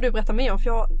det får du berätta mer om, för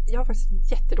jag har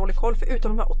faktiskt jättedålig koll, för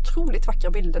utom de här otroligt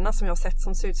vackra bilderna som jag har sett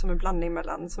som ser ut som en blandning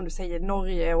mellan, som du säger,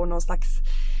 Norge och någon slags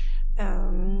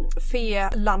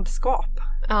fe-landskap.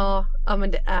 Ja,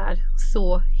 men det är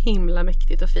så himla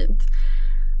mäktigt och fint.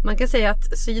 Man kan säga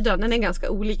att Sydön, den är ganska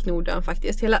olik Nordön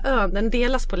faktiskt. Hela ön, den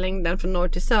delas på längden från norr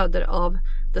till söder av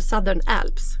The Southern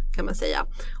Alps kan man säga.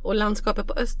 Och landskapet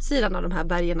på östsidan av de här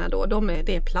bergen då,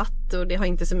 det är platt och det har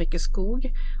inte så mycket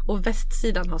skog. Och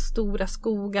västsidan har stora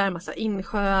skogar, massa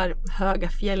insjöar, höga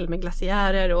fjäll med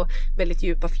glaciärer och väldigt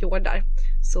djupa fjordar.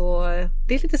 Så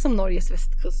det är lite som Norges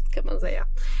västkust kan man säga.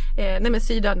 Men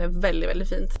Sydön är väldigt, väldigt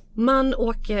fint. Man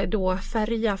åker då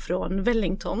färja från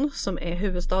Wellington som är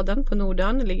huvudstaden på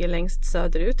Nordön, ligger längst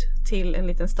söderut, till en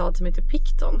liten stad som heter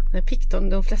Picton.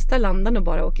 De flesta landar och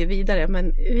bara åker vidare,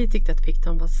 men vi tyckte att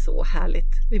Picton var så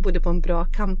härligt. Vi bodde på en bra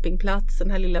campingplats,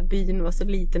 den här lilla byn var så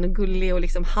liten och gullig och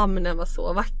liksom hamnen var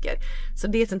så vacker. Så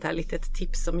det är ett sånt här litet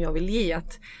tips som jag vill ge,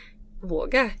 att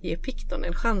våga ge Picton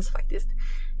en chans faktiskt.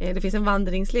 Det finns en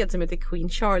vandringsled som heter Queen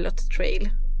Charlotte Trail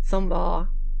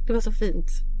det var så fint.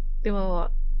 Det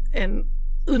var en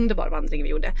underbar vandring vi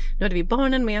gjorde. Nu hade vi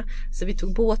barnen med, så vi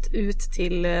tog båt ut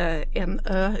till en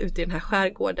ö ute i den här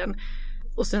skärgården.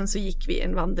 Och sen så gick vi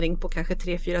en vandring på kanske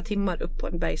 3-4 timmar upp på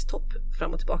en bergstopp.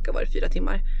 Fram och tillbaka var det 4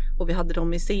 timmar. Och vi hade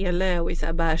dem i sele och i så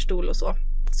här bärstol och så.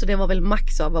 Så det var väl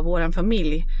max av vad våran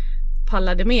familj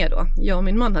pallade med då. Jag och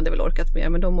min man hade väl orkat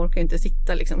med, men de orkar inte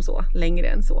sitta liksom så längre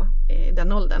än så i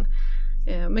den åldern.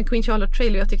 Men Queen Charlotte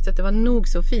Trail, jag tyckte att det var nog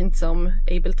så fint som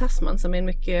Abel Tasman, som är en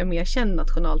mycket mer känd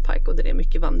nationalpark och där det är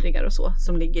mycket vandringar och så,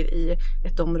 som ligger i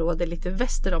ett område lite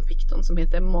väster om Picton som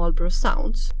heter Marlborough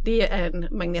Sounds. Det är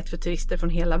en magnet för turister från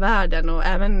hela världen, och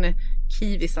även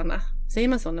kiwisarna. Säger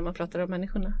man så när man pratar om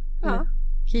människorna? Ja. Eller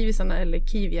kiwisarna eller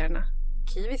kiwiarna?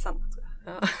 Kiwisarna tror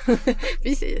jag. Ja.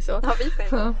 Vi säger så. Ja, vi säger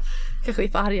så. Ja. Kanske vi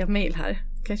får arga mejl här.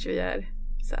 Kanske vi är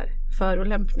så här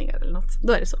förolämpningar eller något.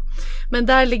 Då är det så. Men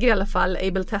där ligger i alla fall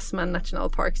Abel Tasman National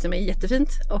Park som är jättefint.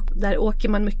 Och där åker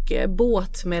man mycket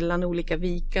båt mellan olika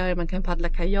vikar. Man kan paddla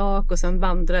kajak och sen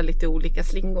vandra lite olika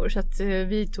slingor. Så att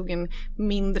vi tog en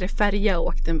mindre färja och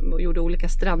åkte och gjorde olika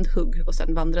strandhugg. Och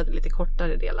sen vandrade lite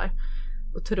kortare delar.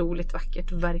 Otroligt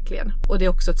vackert, verkligen. Och det är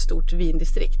också ett stort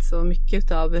vindistrikt. Så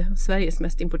mycket av Sveriges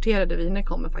mest importerade viner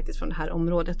kommer faktiskt från det här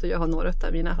området. Och jag har några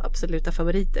av mina absoluta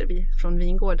favoriter från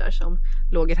vingårdar som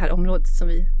låg i det här området som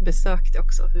vi besökte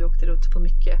också. Vi åkte runt på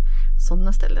mycket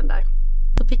sådana ställen där.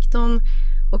 Så Picton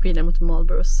och vidare mot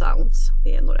Marlborough Sounds.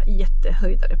 Det är några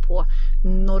jättehöjdare på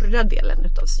norra delen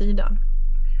utav Sydön.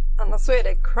 Annars så är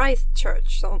det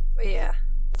Christchurch som är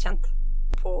känt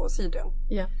på Sydön.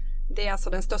 Ja. Det är alltså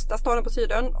den största staden på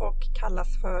Sydön och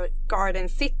kallas för Garden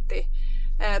City.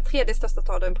 Tredje största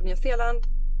staden på Nya Zeeland,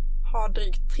 har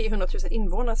drygt 300 000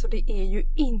 invånare, så det är ju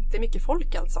inte mycket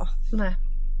folk alltså. Nej.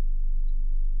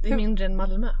 Det är mindre än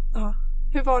Malmö. Ja.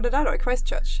 Hur var det där då i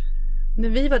Christchurch? När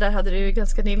vi var där hade det ju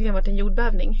ganska nyligen varit en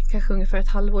jordbävning. Kanske ungefär ett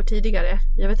halvår tidigare.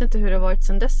 Jag vet inte hur det har varit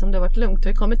sedan dess, om det har varit lugnt. Det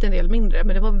har kommit en del mindre,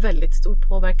 men det var väldigt stor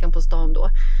påverkan på stan då.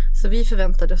 Så vi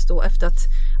förväntades då efter att,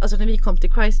 alltså när vi kom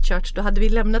till Christchurch, då hade vi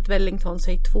lämnat Wellington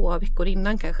sig 2 veckor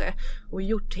innan kanske. Och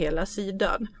gjort hela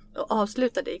Sydön. Och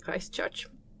avslutade i Christchurch.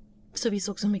 Så vi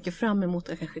såg så mycket fram emot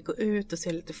att kanske gå ut och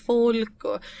se lite folk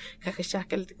och kanske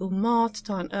käka lite god mat,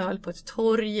 ta en öl på ett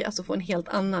torg, alltså få en helt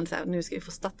annan, så här, nu ska vi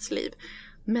få stadsliv.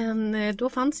 Men då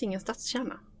fanns ingen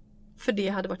stadskärna. För det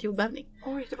hade varit jordbävning.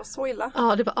 Oj, det var så illa.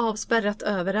 Ja, det var avspärrat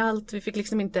överallt. Vi fick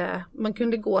liksom inte, man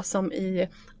kunde gå som i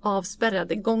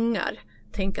avspärrade gångar.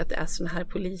 Tänk att det är sån här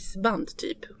polisband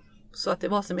typ. Så att det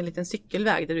var som en liten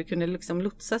cykelväg där du kunde liksom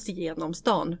lotsas igenom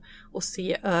stan och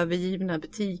se övergivna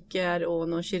butiker och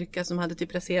någon kyrka som hade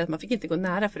typ raserat. Man fick inte gå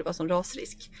nära för det var sån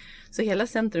rasrisk. Så hela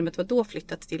centrumet var då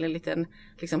flyttat till en liten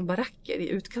liksom baracker i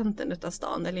utkanten av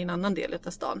stan eller i en annan del av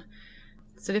stan.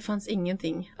 Så det fanns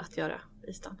ingenting att göra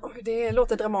i stan. Det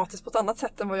låter dramatiskt på ett annat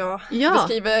sätt än vad jag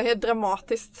beskriver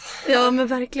dramatiskt. Ja, men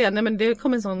verkligen. Nej, men det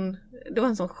var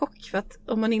en sån chock. För att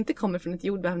om man inte kommer från ett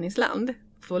jordbävningsland,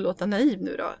 för att låta naiv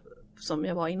nu då, som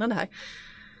jag var innan det här,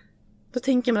 då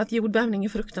tänker man att jordbävning är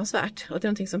fruktansvärt och att det är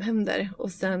någonting som händer.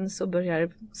 Och sen så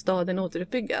börjar staden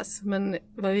återuppbyggas. Men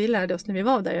vad vi lärde oss när vi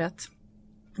var där är att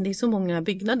det är så många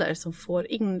byggnader som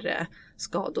får inre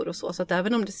skador och så att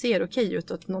även om det ser okej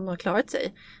ut att någon har klarat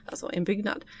sig, alltså en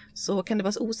byggnad, så kan det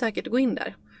vara så osäkert att gå in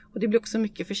där. Och det blir också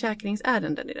mycket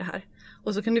försäkringsärenden i det här.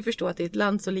 Och så kan du förstå att i ett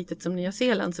land så litet som Nya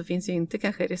Zeeland så finns ju inte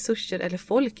kanske resurser eller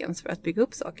folk ens för att bygga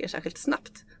upp saker särskilt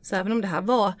snabbt. Så även om det här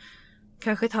var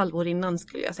kanske ett halvår innan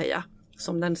skulle jag säga,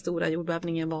 som den stora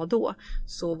jordbävningen var då,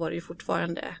 så var det ju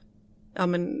fortfarande... Ja,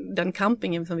 men den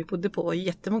campingen som vi bodde på var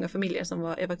jättemånga familjer som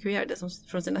var evakuerade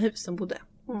från sina hus som bodde.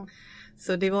 Mm.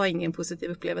 Så det var ingen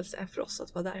positiv upplevelse för oss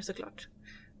att vara där såklart.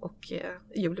 Och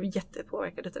jag blev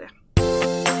jättepåverkad av det.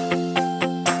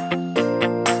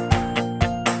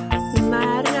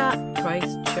 Nära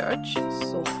Christchurch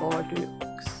så har du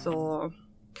också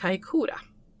Kaikoura.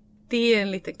 Det är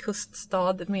en liten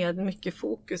kuststad med mycket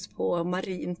fokus på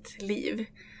marint liv.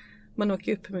 Man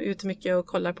åker ut mycket och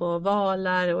kollar på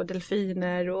valar och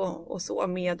delfiner och så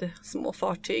med små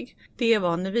fartyg. Det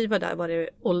var, när vi var där var det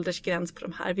åldersgräns på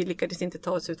de här. Vi lyckades inte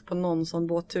ta oss ut på någon sån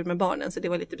båttur med barnen så det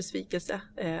var lite besvikelse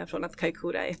från att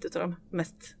Kaikoura är ett av de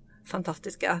mest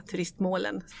fantastiska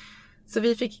turistmålen. Så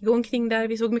vi fick gå omkring där,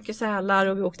 vi såg mycket sälar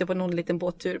och vi åkte på någon liten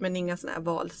båttur men inga såna här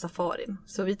valsafarin.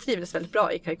 Så vi trivdes väldigt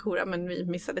bra i Kaikoura men vi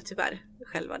missade tyvärr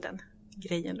själva den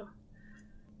grejen då.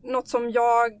 Något som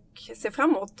jag ser fram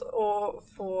emot att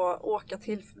få åka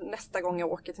till nästa gång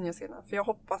jag åker till Nya Zeeland. För jag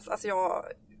hoppas, alltså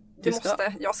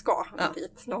jag ska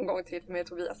dit någon gång till med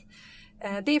Tobias.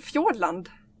 Det är Fjordland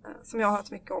som jag har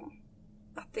hört mycket om.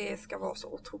 Att det ska vara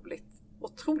så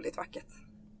otroligt vackert.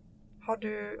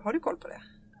 Har du koll på det?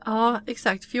 Ja,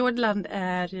 exakt. Fjordland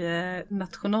är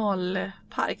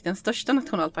nationalpark, den största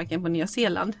nationalparken på Nya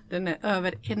Zeeland. Den är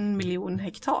över 1 miljon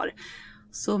hektar.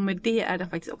 Så med det är den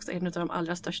faktiskt också en av de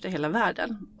allra största i hela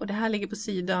världen. Och det här ligger på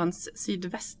Sydöns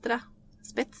sydvästra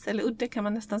spets, eller udde kan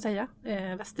man nästan säga,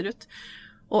 västerut.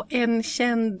 Och en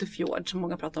känd fjord som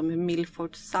många pratar om är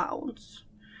Milford Sounds.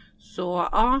 Så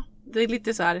ja, det är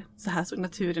lite så här såg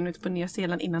naturen ut på Nya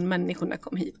Zeeland innan människorna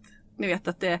kom hit. Ni vet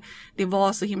att det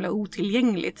var så himla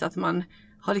otillgängligt så att man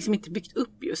har liksom inte byggt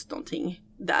upp just någonting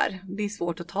där. Det är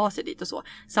svårt att ta sig dit och så.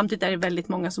 Samtidigt är det väldigt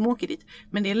många som åker dit.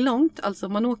 Men det är långt, alltså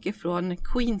man åker från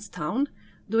Queenstown.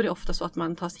 Då är det ofta så att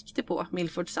man tar sikte på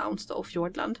Milford Sounds då, och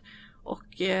Fjordland. Och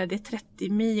det är 30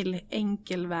 mil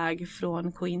enkel väg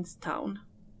från Queenstown.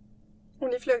 Och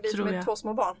ni flög dit med 2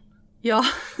 små barn? Ja,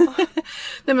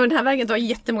 nej, men den här vägen tar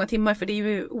jättemånga timmar för det är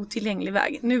ju otillgänglig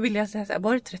väg. Nu vill jag säga så här,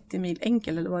 var det 30 mil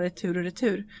enkel eller var det tur och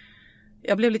retur?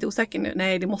 Jag blev lite osäker nu.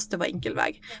 Nej, det måste vara enkel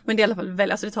väg. Men det är i alla fall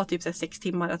väl, alltså det tar typ 6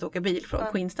 timmar att åka bil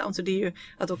från Queenstown. Så det är ju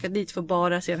att åka dit för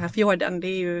bara se den här fjorden. Det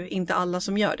är ju inte alla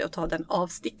som gör det och tar den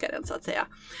avstickaren så att säga.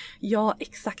 Ja,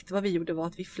 exakt vad vi gjorde var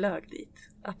att vi flög dit.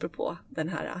 Apropå den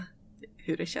här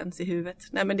hur det känns i huvudet.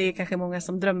 Nej, men det är kanske många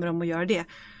som drömmer om att göra det.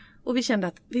 Och vi kände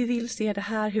att vi vill se det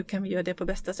här. Hur kan vi göra det på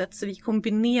bästa sätt? Så vi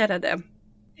kombinerade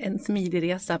en smidig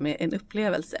resa med en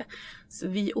upplevelse. Så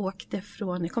vi åkte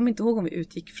från, jag kommer inte ihåg om vi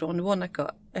utgick från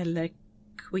Wanaka eller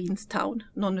Queenstown,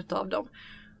 någon utav dem.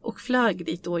 Och flög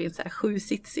dit då i en så här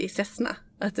 7-sitsig Cessna.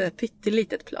 Ett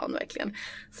pyttelitet plan verkligen.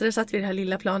 Så där satt vi i det här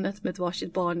lilla planet med ett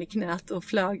varsitt barn i knät och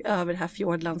flög över det här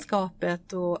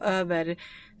fjordlandskapet och över,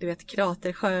 du vet,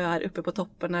 kratersjöar uppe på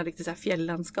topparna, riktigt så här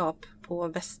fjälllandskap på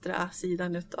västra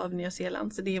sidan av Nya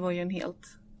Zeeland. Så det var ju en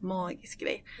helt magisk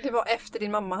grej. Det var efter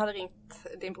din mamma hade ringt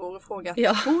din bror och frågat,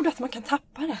 tror du att man kan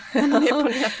tappa det när man är på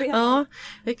Nya Zeeland?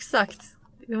 Ja, exakt.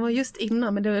 Det var just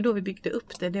innan, men det var då vi byggde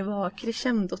upp det. Det var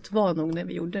crescendot var nog när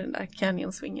vi gjorde den där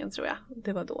canyon-swingen, tror jag.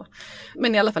 Det var då.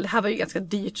 Men i alla fall, det här var ju ganska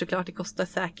dyrt såklart. Det kostade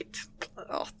säkert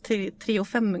 3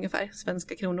 5 ungefär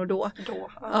svenska kronor då.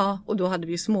 Ja, och då hade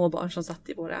vi ju små barn som satt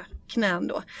i våra knän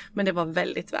då. Men det var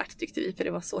väldigt värt, tyckte vi, för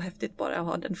det var så häftigt bara att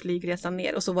ha den flygresan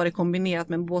ner. Och så var det kombinerat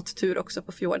med en båttur också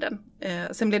på fjorden.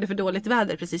 Sen blev det för dåligt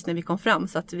väder precis när vi kom fram,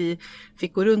 så att vi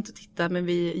fick gå runt och titta, men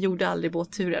vi gjorde aldrig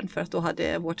båtturen för att då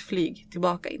hade vårt flyg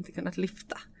tillbaka inte kunnat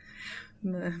lyfta.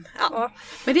 Men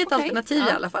det är ett alternativ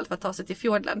i alla fall för att ta sig till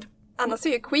Fjordland. Annars är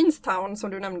ju Queenstown, som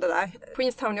du nämnde där.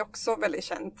 Queenstown är också väldigt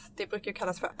känt. Det brukar ju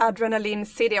kallas för Adrenaline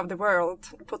City of the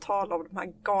World. På tal om de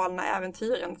här galna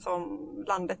äventyren som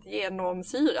landet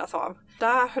genomsyras av.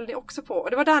 Där höll ni också på. Och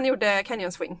det var där ni gjorde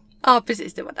Canyon Swing. Ja,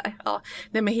 precis, det var där. Ja.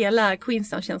 Nej, men hela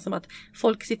Queenstown känns som att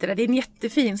folk sitter där. Det är en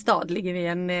jättefin stad. Ligger vid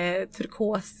en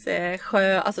turkos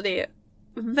sjö. Alltså det är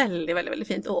väldigt, väldigt, väldigt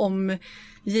fint. Och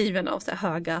omgiven av så här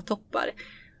höga toppar.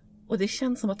 Och det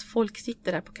känns som att folk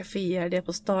sitter där på kaféer, det är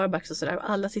på Starbucks och sådär. Och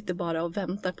alla sitter bara och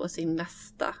väntar på sin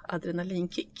nästa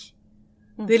adrenalinkick.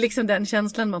 Det är liksom den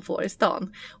känslan man får i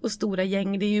stan. Och stora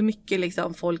gäng, det är ju mycket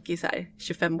liksom folk i så här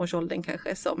 25-årsåldern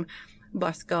kanske som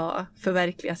bara ska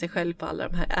förverkliga sig själv på alla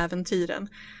de här äventyren.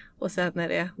 Och sen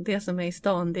är det som är i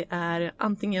stan, det är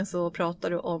antingen så pratar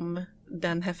du om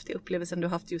den häftiga upplevelsen du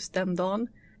haft just den dagen.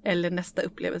 Eller nästa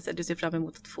upplevelse du ser fram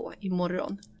emot att få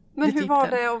imorgon. Men hur var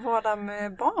det att vara där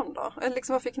med barn då? Eller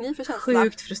liksom, vad fick ni för känsla?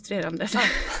 Sjukt frustrerande.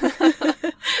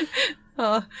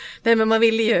 Ja. Nej, men man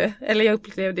ville ju, eller jag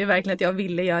upplevde verkligen att jag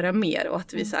ville göra mer. Och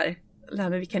att vi så här,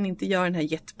 men vi kan inte göra den här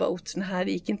jetboat. Den här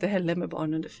gick inte heller med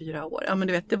barn under 4 år. Ja, men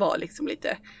du vet, det var liksom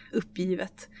lite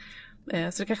uppgivet.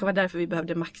 Så det kanske var därför vi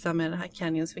behövde maxa med den här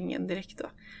canyon-swingen direkt då.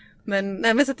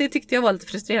 Men så det tyckte jag var lite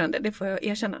frustrerande, det får jag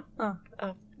erkänna. Ja.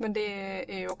 Men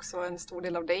det är ju också en stor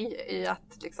del av dig i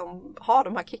att liksom ha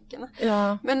de här kickarna.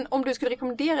 Ja. Men om du skulle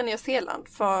rekommendera Nya Zeeland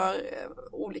för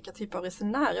olika typer av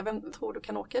resenärer, vem tror du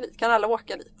kan åka dit? Kan alla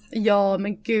åka dit? Ja,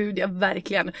 men gud, ja,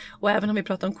 verkligen. Och även om vi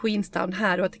pratar om Queenstown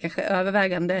här och att det kanske är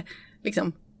övervägande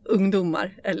liksom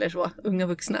ungdomar eller så, unga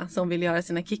vuxna som vill göra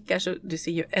sina kickar, så du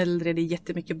ser ju äldre, det är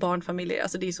jättemycket barnfamiljer,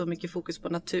 alltså det är så mycket fokus på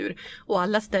natur, och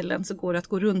alla ställen så går det att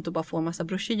gå runt och bara få en massa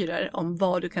broschyrer om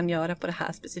vad du kan göra på det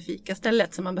här specifika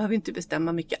stället, så man behöver inte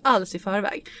bestämma mycket alls i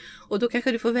förväg. Och då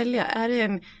kanske du får välja, är det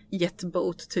en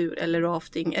jetboat-tur eller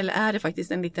rafting, eller är det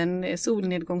faktiskt en liten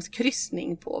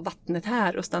solnedgångskryssning på vattnet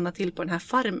här och stanna till på den här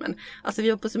farmen. Alltså vi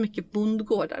var på så mycket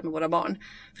bondgårdar med våra barn,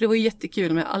 för det var ju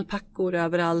jättekul med alpackor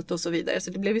överallt och så vidare,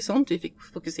 så det blev ju sånt vi fick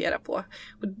fokusera på.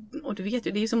 Och du vet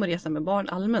ju, det är ju som att resa med barn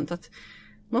allmänt, att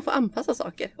man får anpassa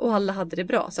saker. Och alla hade det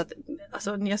bra. Så att,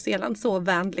 alltså, Nya Zeeland, så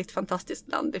vänligt, fantastiskt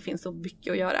land. Det finns så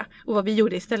mycket att göra. Och vad vi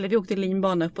gjorde istället, vi åkte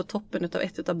linbana upp på toppen av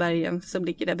ett av bergen som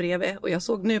ligger där bredvid. Och jag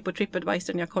såg nu på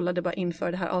TripAdvisor, när jag kollade bara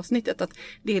inför det här avsnittet, att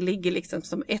det ligger liksom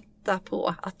som etta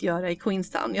på att göra i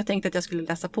Queenstown. Jag tänkte att jag skulle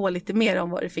läsa på lite mer om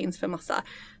vad det finns för massa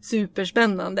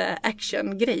superspännande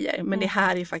actiongrejer. Men det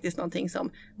här är faktiskt någonting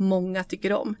som många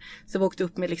tycker om. Så vi åkte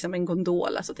upp med liksom en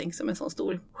gondol, alltså tänk som en sån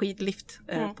stor skidlift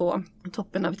på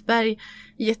toppen av ett berg.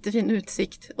 Jättefin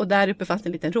utsikt. Och där uppe fanns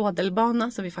en liten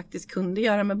rodelbana som vi faktiskt kunde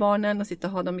göra med barnen och sitta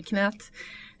och ha dem i knät.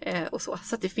 Och så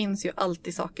att det finns ju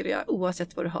alltid saker att göra,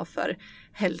 oavsett vad du har för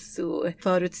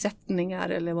hälsoförutsättningar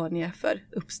eller vad ni är för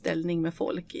uppställning med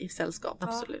folk i sällskap. Ja,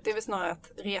 absolut. det är väl snarare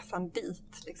att resan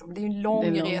dit, liksom, det är ju en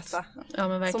lång resa. Ja,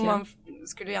 men verkligen. Som man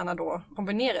skulle gärna då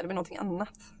kombinera det med någonting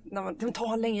annat. När man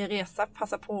tar en längre resa,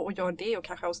 passa på och gör det, och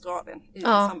kanske Australien i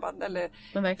samband, eller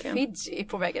Fiji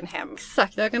på vägen hem.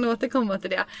 Exakt, jag kan återkomma till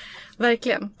det.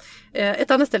 Verkligen.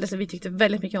 Ett annat ställe som vi tyckte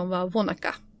väldigt mycket om var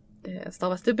Wanaka. Det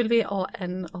stavas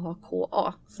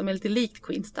Wanaka, som är lite likt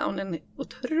Queenstown. En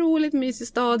otroligt mysig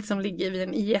stad som ligger vid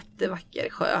en jättevacker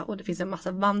sjö. Och det finns en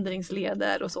massa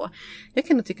vandringsleder och så. Jag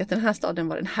kan nog tycka att den här staden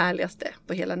var den härligaste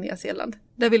på hela Nya Zeeland.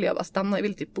 Där ville jag bara stanna, jag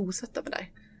ville typ bosätta mig där.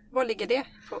 Var ligger det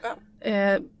på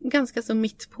ön? Ganska så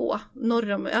mitt på,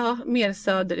 norr om, mer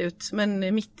söderut,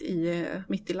 men mitt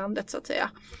i landet så att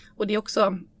säga. Och det är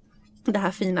också det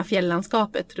här fina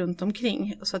fjällandskapet runt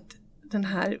omkring, så att den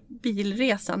här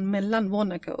bilresan mellan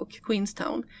Wanaka och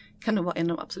Queenstown kan nog vara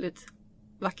en av de absolut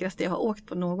vackraste jag har åkt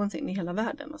på någonsin i hela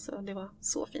världen. Alltså, det var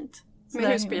så fint.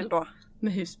 Med husbil då?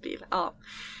 Med husbil, ja.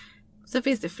 Sen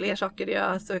finns det fler saker.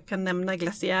 Jag kan nämna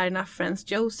glaciärerna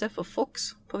Franz Joseph och Fox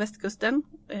på västkusten,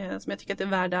 som jag tycker att är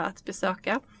värda att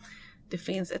besöka. Det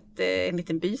finns en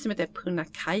liten by som heter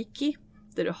Punakaiki,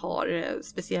 där du har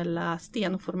speciella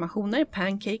stenformationer,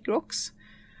 pancake rocks.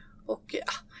 Och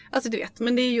alltså du vet,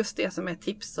 men det är just det som är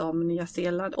tips om Nya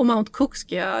Zeeland. Och Mount Cook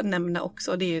ska jag nämna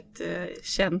också. Det är ett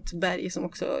känt berg som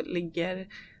också ligger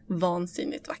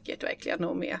vansinnigt vackert verkligen,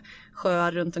 och med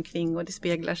sjöar runt omkring och det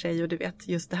speglar sig, och du vet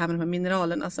just det här med de här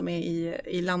mineralerna som är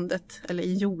i landet eller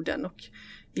i jorden och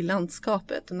i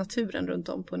landskapet och naturen runt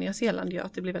om på Nya Zeeland gör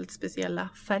att det blir väldigt speciella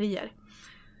färger.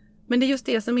 Men det är just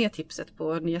det som är tipset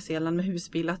på Nya Zeeland med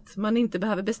husbil, att man inte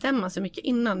behöver bestämma så mycket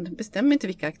innan. Bestäm inte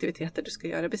vilka aktiviteter du ska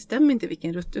göra, bestäm inte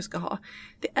vilken rutt du ska ha.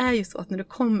 Det är ju så att när du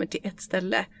kommer till ett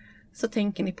ställe så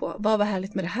tänker ni på, vad var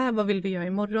härligt med det här, vad vill vi göra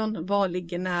imorgon, vad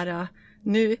ligger nära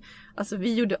nu. Alltså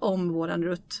vi gjorde om våran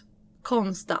rutt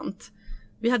konstant.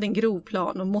 Vi hade en grov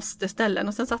plan och måste-ställen,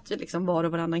 och sen satt vi liksom var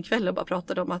och varannan kväll och bara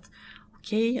pratade om att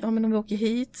okej, ja, men om vi åker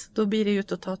hit, då blir det ju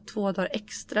att ta 2 dagar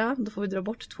extra. Då får vi dra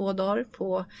bort 2 dagar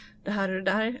på det här och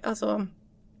det där. Alltså,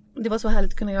 det var så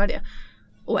härligt att kunna göra det.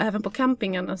 Och även på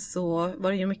campingarna så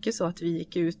var det ju mycket så att vi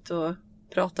gick ut och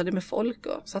pratade med folk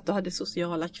och satt och hade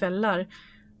sociala kvällar.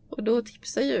 Och då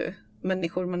tipsar ju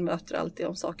människor man möter alltid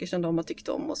om saker som de har tyckt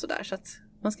om och sådär. Så att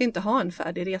man ska inte ha en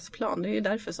färdig resplan. Det är ju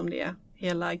därför som det är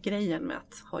hela grejen med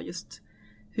att ha just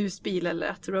husbil eller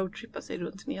att roadtrippa sig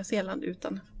runt Nya Zeeland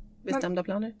utan bestämda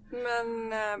planer. Men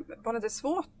var det inte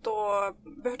svårt då?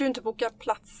 Behövde du inte boka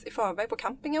plats i förväg på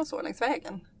campingen och så längs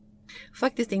vägen?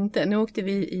 Faktiskt inte. Nu åkte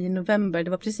vi i november,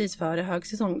 det var precis före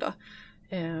högsäsong då.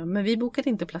 Men vi bokade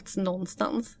inte plats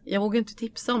någonstans. Jag vågar inte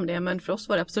tipsa om det, men för oss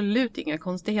var det absolut inga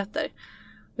konstigheter.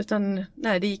 Utan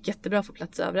nej, det gick jättebra att få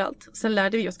plats överallt. Sen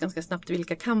lärde vi oss ganska snabbt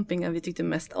vilka campingar vi tyckte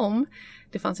mest om.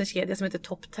 Det fanns en kedja som heter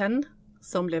Top 10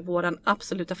 som blev våran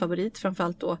absoluta favorit.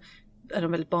 Framförallt då är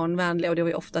de väldigt barnvänliga, och det var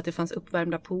ju ofta att det fanns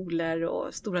uppvärmda pooler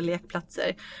och stora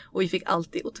lekplatser. Och vi fick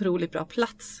alltid otroligt bra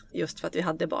plats just för att vi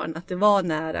hade barn. Att det var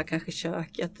nära kanske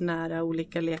köket, nära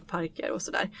olika lekparker och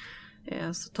sådär.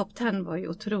 Så Top 10 var ju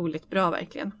otroligt bra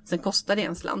verkligen. Sen kostade det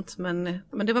en slant, men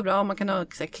det var bra. Man kan ha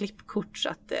så här, klippkort så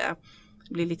att det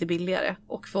blir lite billigare.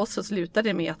 Och för oss så slutade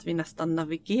det med att vi nästan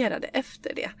navigerade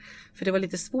efter det. För det var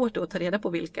lite svårt att ta reda på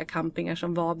vilka campingar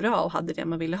som var bra och hade det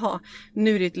man ville ha.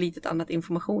 Nu är det ett litet annat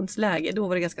informationsläge. Då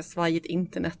var det ganska svajigt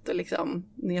internet och liksom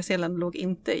Nya Zeeland låg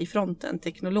inte i fronten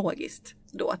teknologiskt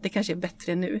då. Det kanske är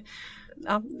bättre nu.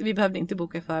 Ja, vi behövde inte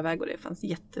boka i förväg och det fanns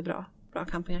jättebra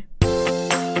campingar.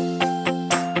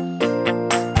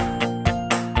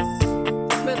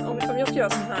 Men om jag ska göra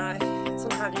sån här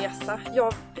resa.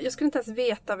 Jag skulle inte ens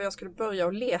veta var jag skulle börja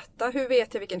och leta. Hur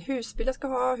vet jag vilken husbil jag ska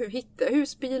ha? Hur hittar jag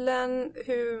husbilen?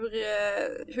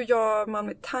 Hur gör man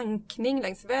med tankning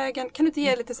längs vägen? Kan du inte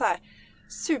ge lite så här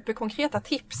superkonkreta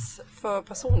tips för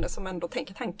personer som ändå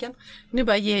tänker tanken? Nu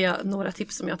bara ger jag några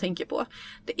tips som jag tänker på.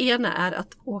 Det ena är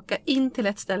att åka in till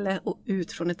ett ställe och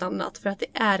ut från ett annat, för att det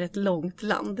är ett långt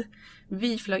land.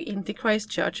 Vi flög in till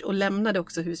Christchurch och lämnade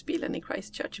också husbilen i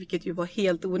Christchurch, vilket ju var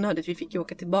helt onödigt. Vi fick ju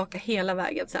åka tillbaka hela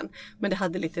vägen sen, men det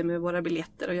hade lite med våra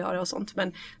biljetter att göra och sånt.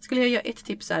 Men skulle jag göra ett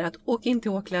tips är att åka in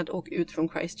till Auckland och ut från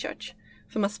Christchurch,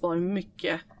 för man sparar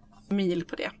mycket mil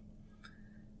på det.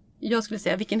 Jag skulle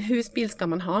säga, vilken husbil ska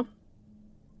man ha?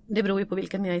 Det beror ju på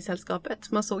vilka ni är i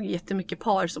sällskapet. Man såg jättemycket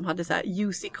par som hade så här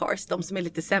UC cars, de som är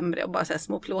lite sämre och bara så här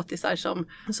små plåtisar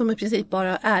som i princip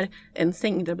bara är en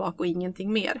säng där bak och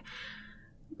ingenting mer.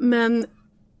 Men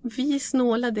vi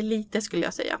snålade lite skulle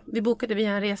jag säga. Vi bokade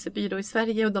via en resebyrå i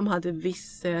Sverige och de hade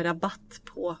viss rabatt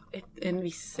på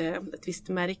ett visst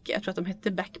märke. Jag tror att de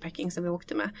hette Backpacking som vi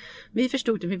åkte med. Vi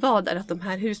förstod när vi var där att de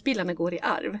här husbilarna går i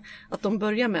arv. Att de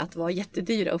börjar med att vara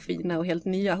jättedyra och fina och helt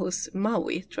nya hos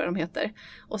Maui tror jag de heter.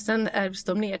 Och sen ärvs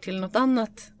de ner till något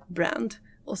annat brand.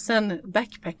 Och sen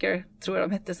Backpacker tror jag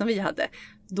de hette som vi hade.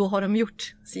 Då har de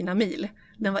gjort sina mil.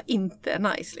 Den var inte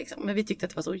nice liksom. Men vi tyckte att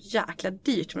det var så jäkla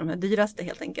dyrt med de här dyraste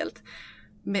helt enkelt.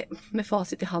 Med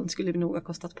facit i hand skulle vi nog ha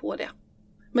kostat på det.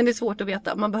 Men det är svårt att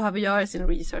veta. Man behöver göra sin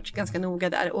research ganska noga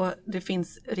där. Och det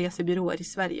finns resebyråer i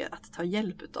Sverige att ta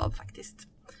hjälp utav faktiskt.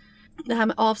 Det här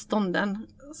med avstånden,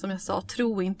 som jag sa,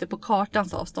 tro inte på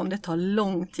kartans avstånd. Det tar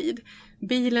lång tid.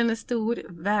 Bilen är stor,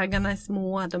 vägarna är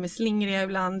små, de är slingriga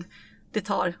ibland. Det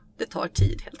tar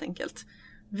tid helt enkelt.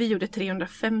 Vi gjorde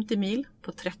 350 mil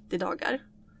på 30 dagar.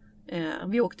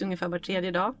 Vi åkte ungefär var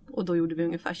 3:e dag och då gjorde vi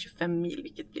ungefär 25 mil,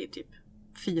 vilket blir typ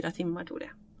 4 timmar tror det.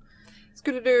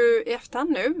 Skulle du i efterhand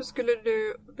nu, skulle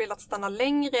du velat stanna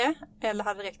längre eller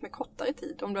hade det räckt med kortare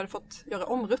tid om du hade fått göra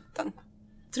om rutten?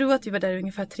 Jag tror att vi var där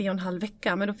ungefär 3,5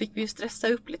 veckor, men då fick vi ju stressa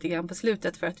upp lite grann på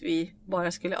slutet för att vi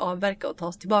bara skulle avverka och ta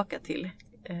oss tillbaka till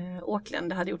Auckland.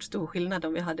 Det hade gjort stor skillnad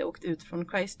om vi hade åkt ut från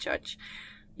Christchurch.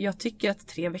 Jag tycker att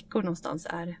 3 veckor någonstans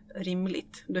är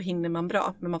rimligt. Då hinner man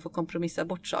bra, men man får kompromissa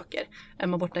bort saker. Är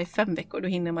man borta i 5 veckor, då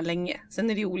hinner man länge. Sen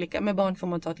är det olika. Med barn får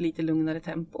man ta ett lite lugnare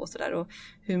tempo och sådär. Och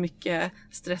hur mycket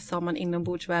stress har man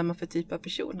inombords? Vad är man för typ av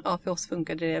person? Ja, för oss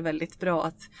funkade det väldigt bra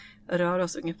att röra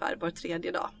oss ungefär var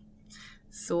 3:e dag.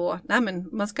 Så nej, men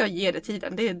man ska ge det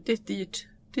tiden. Det är dyrt.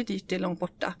 Det är dyrt, det är långt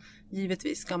borta.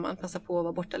 Givetvis ska man passa på att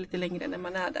vara borta lite längre när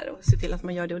man är där och se till att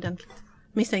man gör det ordentligt.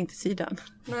 Missa inte sidan.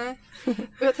 Nej.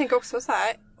 Och jag tänker också så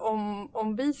här,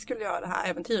 om vi skulle göra det här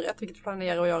äventyret, vilket vi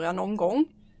planerar att göra någon gång,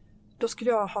 då skulle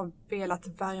jag ha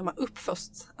velat värma upp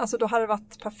först. Alltså då hade det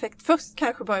varit perfekt. Först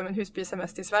kanske börja med en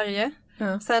husbilsemester i Sverige.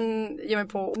 Ja. Sen ge mig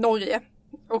på Norge.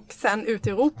 Och sen ut i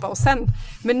Europa och sen.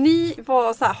 Men ni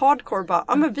var så här hardcore bara.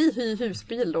 Ja men vi hyr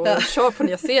husbil och kör på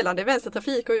Nya Zeeland. Det är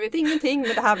vänstertrafik och vi vet ingenting.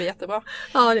 Men det här blir jättebra.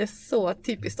 Ja det är så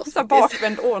typiskt oss. Så här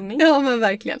bakvänd ordning. Ja men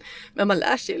verkligen. Men man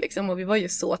lär sig liksom. Och vi var ju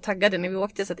så taggade när vi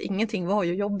åkte. Så att ingenting var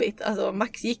ju jobbigt. Alltså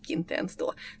Max gick inte ens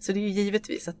då. Så det är ju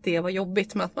givetvis att det var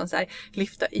jobbigt. Med att man så här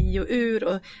lyfta i och ur.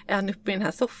 Och är han uppe i den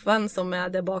här soffan som är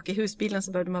där bak i husbilen.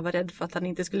 Så behövde man vara rädd för att han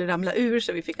inte skulle ramla ur.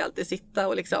 Så vi fick alltid sitta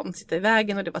och liksom sitta i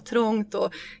vägen. Och det var trångt.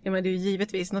 Och ja, men det är ju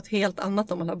givetvis något helt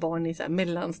annat om man har barn i så här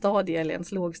mellanstadie eller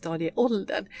ens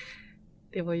lågstadieåldern.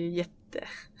 Det var ju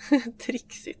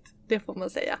jättetrixigt, det får man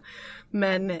säga.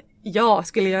 Men jag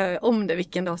skulle göra om det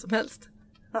vilken dag som helst.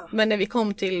 Ja. Men när vi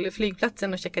kom till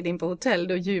flygplatsen och checkade in på hotell,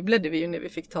 då jublade vi ju när vi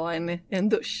fick ta en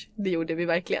dusch. Det gjorde vi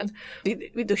verkligen.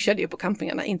 Vi duschade ju på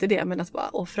campingarna, inte det, men att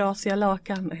bara frasiga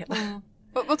lakan och hela. Mm.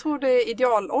 Vad tror du är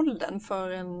idealåldern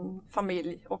för en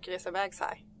familj och resa iväg så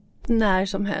här? När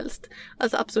som helst.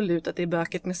 Alltså absolut att det är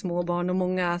bökigt med småbarn och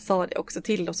många sa det också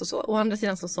till oss och så. Å andra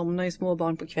sidan så somnar ju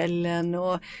småbarn på kvällen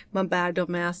och man bär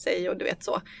dem med sig och du vet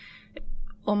så.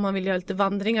 Om man vill göra lite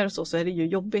vandringar och så är det ju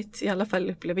jobbigt. I alla fall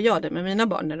upplever jag det med mina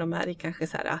barn när de är i kanske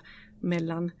så här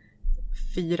mellan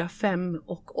 4, 5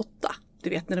 och 8. Du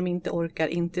vet när de inte orkar,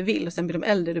 inte vill. Och sen blir de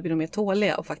äldre, då blir de mer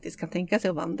tåliga och faktiskt kan tänka sig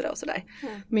att vandra och sådär.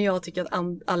 Mm. Men jag tycker att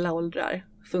alla åldrar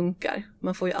funkar.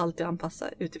 Man får ju alltid anpassa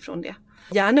utifrån det.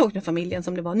 Gärna åkt med familjen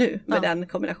som det var nu. Med den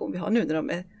kombination vi har nu när de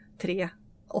är 3,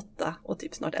 8 och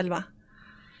typ snart 11.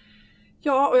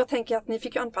 Ja, och jag tänker att ni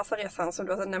fick ju anpassa resan som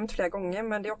du har nämnt flera gånger.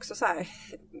 Men det är också så här,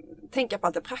 tänka på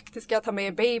allt det praktiska, ta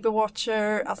med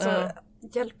babywatcher, alltså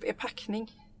hjälp er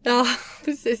packning. Ja,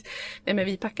 precis. Nej men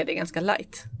vi packade ganska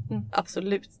light. Mm.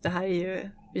 Absolut. Det här är ju,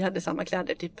 vi hade samma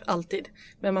kläder typ alltid.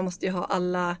 Men man måste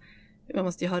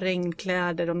ju ha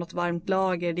regnkläder och något varmt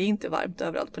lager. Det är inte varmt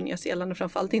överallt på Nya Zeeland och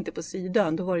framförallt inte på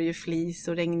sydön. Då var det ju flis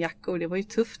och regnjackor. Det var ju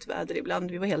tufft väder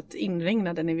ibland. Vi var helt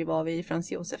inregnade när vi var vid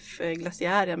Frans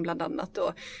Josef-glaciären bland annat.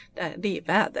 Och det är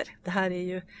väder. Det här är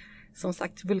ju som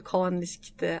sagt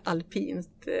vulkaniskt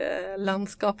alpint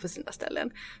landskap på sina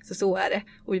ställen. Så är det.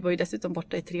 Och vi var ju dessutom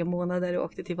borta i 3 månader och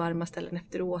åkte till varma ställen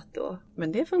efteråt.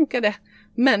 Men det funkade.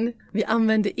 Men vi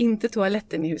använde inte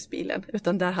toaletten i husbilen.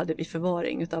 Utan där hade vi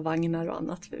förvaring utav vagnar och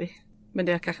annat. Men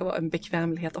det kanske var en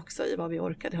bekvämlighet också i vad vi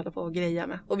orkade hålla på och greja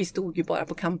med. Och vi stod ju bara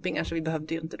på campingar så vi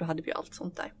behövde ju inte. Då hade vi ju allt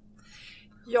sånt där.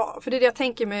 Ja, för det är det jag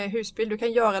tänker med husbil. Du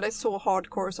kan göra det så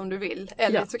hardcore som du vill.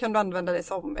 Eller så kan du använda det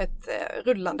som ett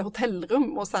rullande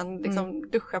hotellrum. Och sen liksom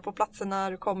duscha på platserna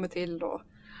du kommer till.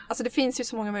 Alltså det finns ju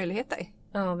så många möjligheter.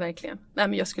 Ja, verkligen. Nej,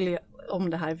 men jag skulle om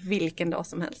det här vilken dag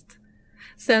som helst.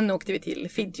 Sen åkte vi till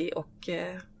Fiji och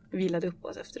vilade upp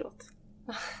oss efteråt.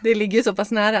 Det ligger ju så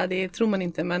pass nära, det tror man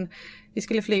inte. Men vi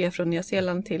skulle flyga från Nya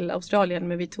Zeeland till Australien.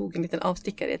 Men vi tog en liten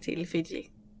avstickare till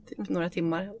Fiji. Typ några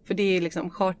timmar. För det är liksom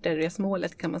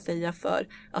charterresmålet kan man säga för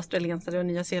australiensare och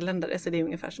nya zeeländare. Så det är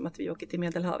ungefär som att vi åker till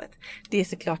Medelhavet. Det är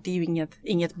såklart, det är ju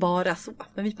inget bara så.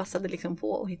 Men vi passade liksom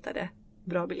på och hittade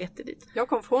bra biljetter dit. Jag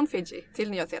kom från Fiji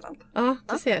till Nya Zeeland. Ja,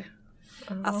 du ser.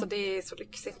 Alltså det är så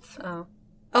lyxigt.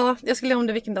 Ja, jag skulle om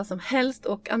det vilken dag som helst.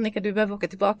 Och Annika, du behöver åka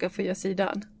tillbaka för att göra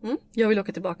sidan. Jag vill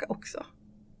åka tillbaka också.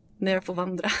 När jag får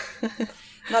vandra.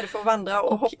 När du får vandra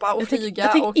och hoppa och flyga.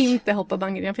 Jag tänker inte hoppa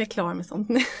bungee för jag klarar mig sånt.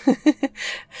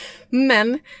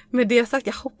 Men med det sagt,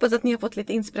 jag hoppas att ni har fått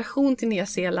lite inspiration till Nya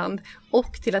Zeeland.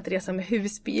 Och till att resa med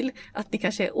husbil. Att ni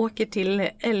kanske åker till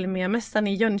Elmia-mässan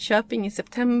i Jönköping i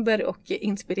september. Och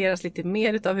inspireras lite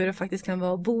mer av hur det faktiskt kan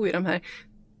vara att bo i de här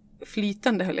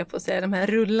flytande, höll jag på att säga, de här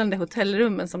rullande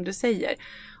hotellrummen som du säger.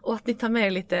 Och att ni tar med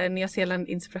er lite Nya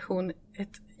Zeeland-inspiration,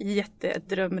 ett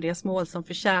drömresmål som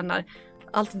förtjänar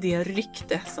allt det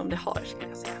rykte som det har, ska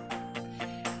jag säga.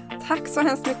 Tack så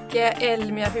hemskt mycket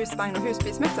Elmia husvagn och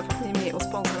husbilsmässa för att ni är med och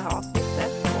sponsrar det här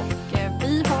avsnittet. Och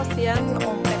vi hörs igen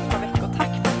om ett par veckor.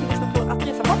 Tack för att ni lyssnar på Att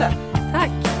resa på det.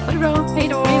 Tack, ha det bra. Hej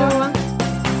då.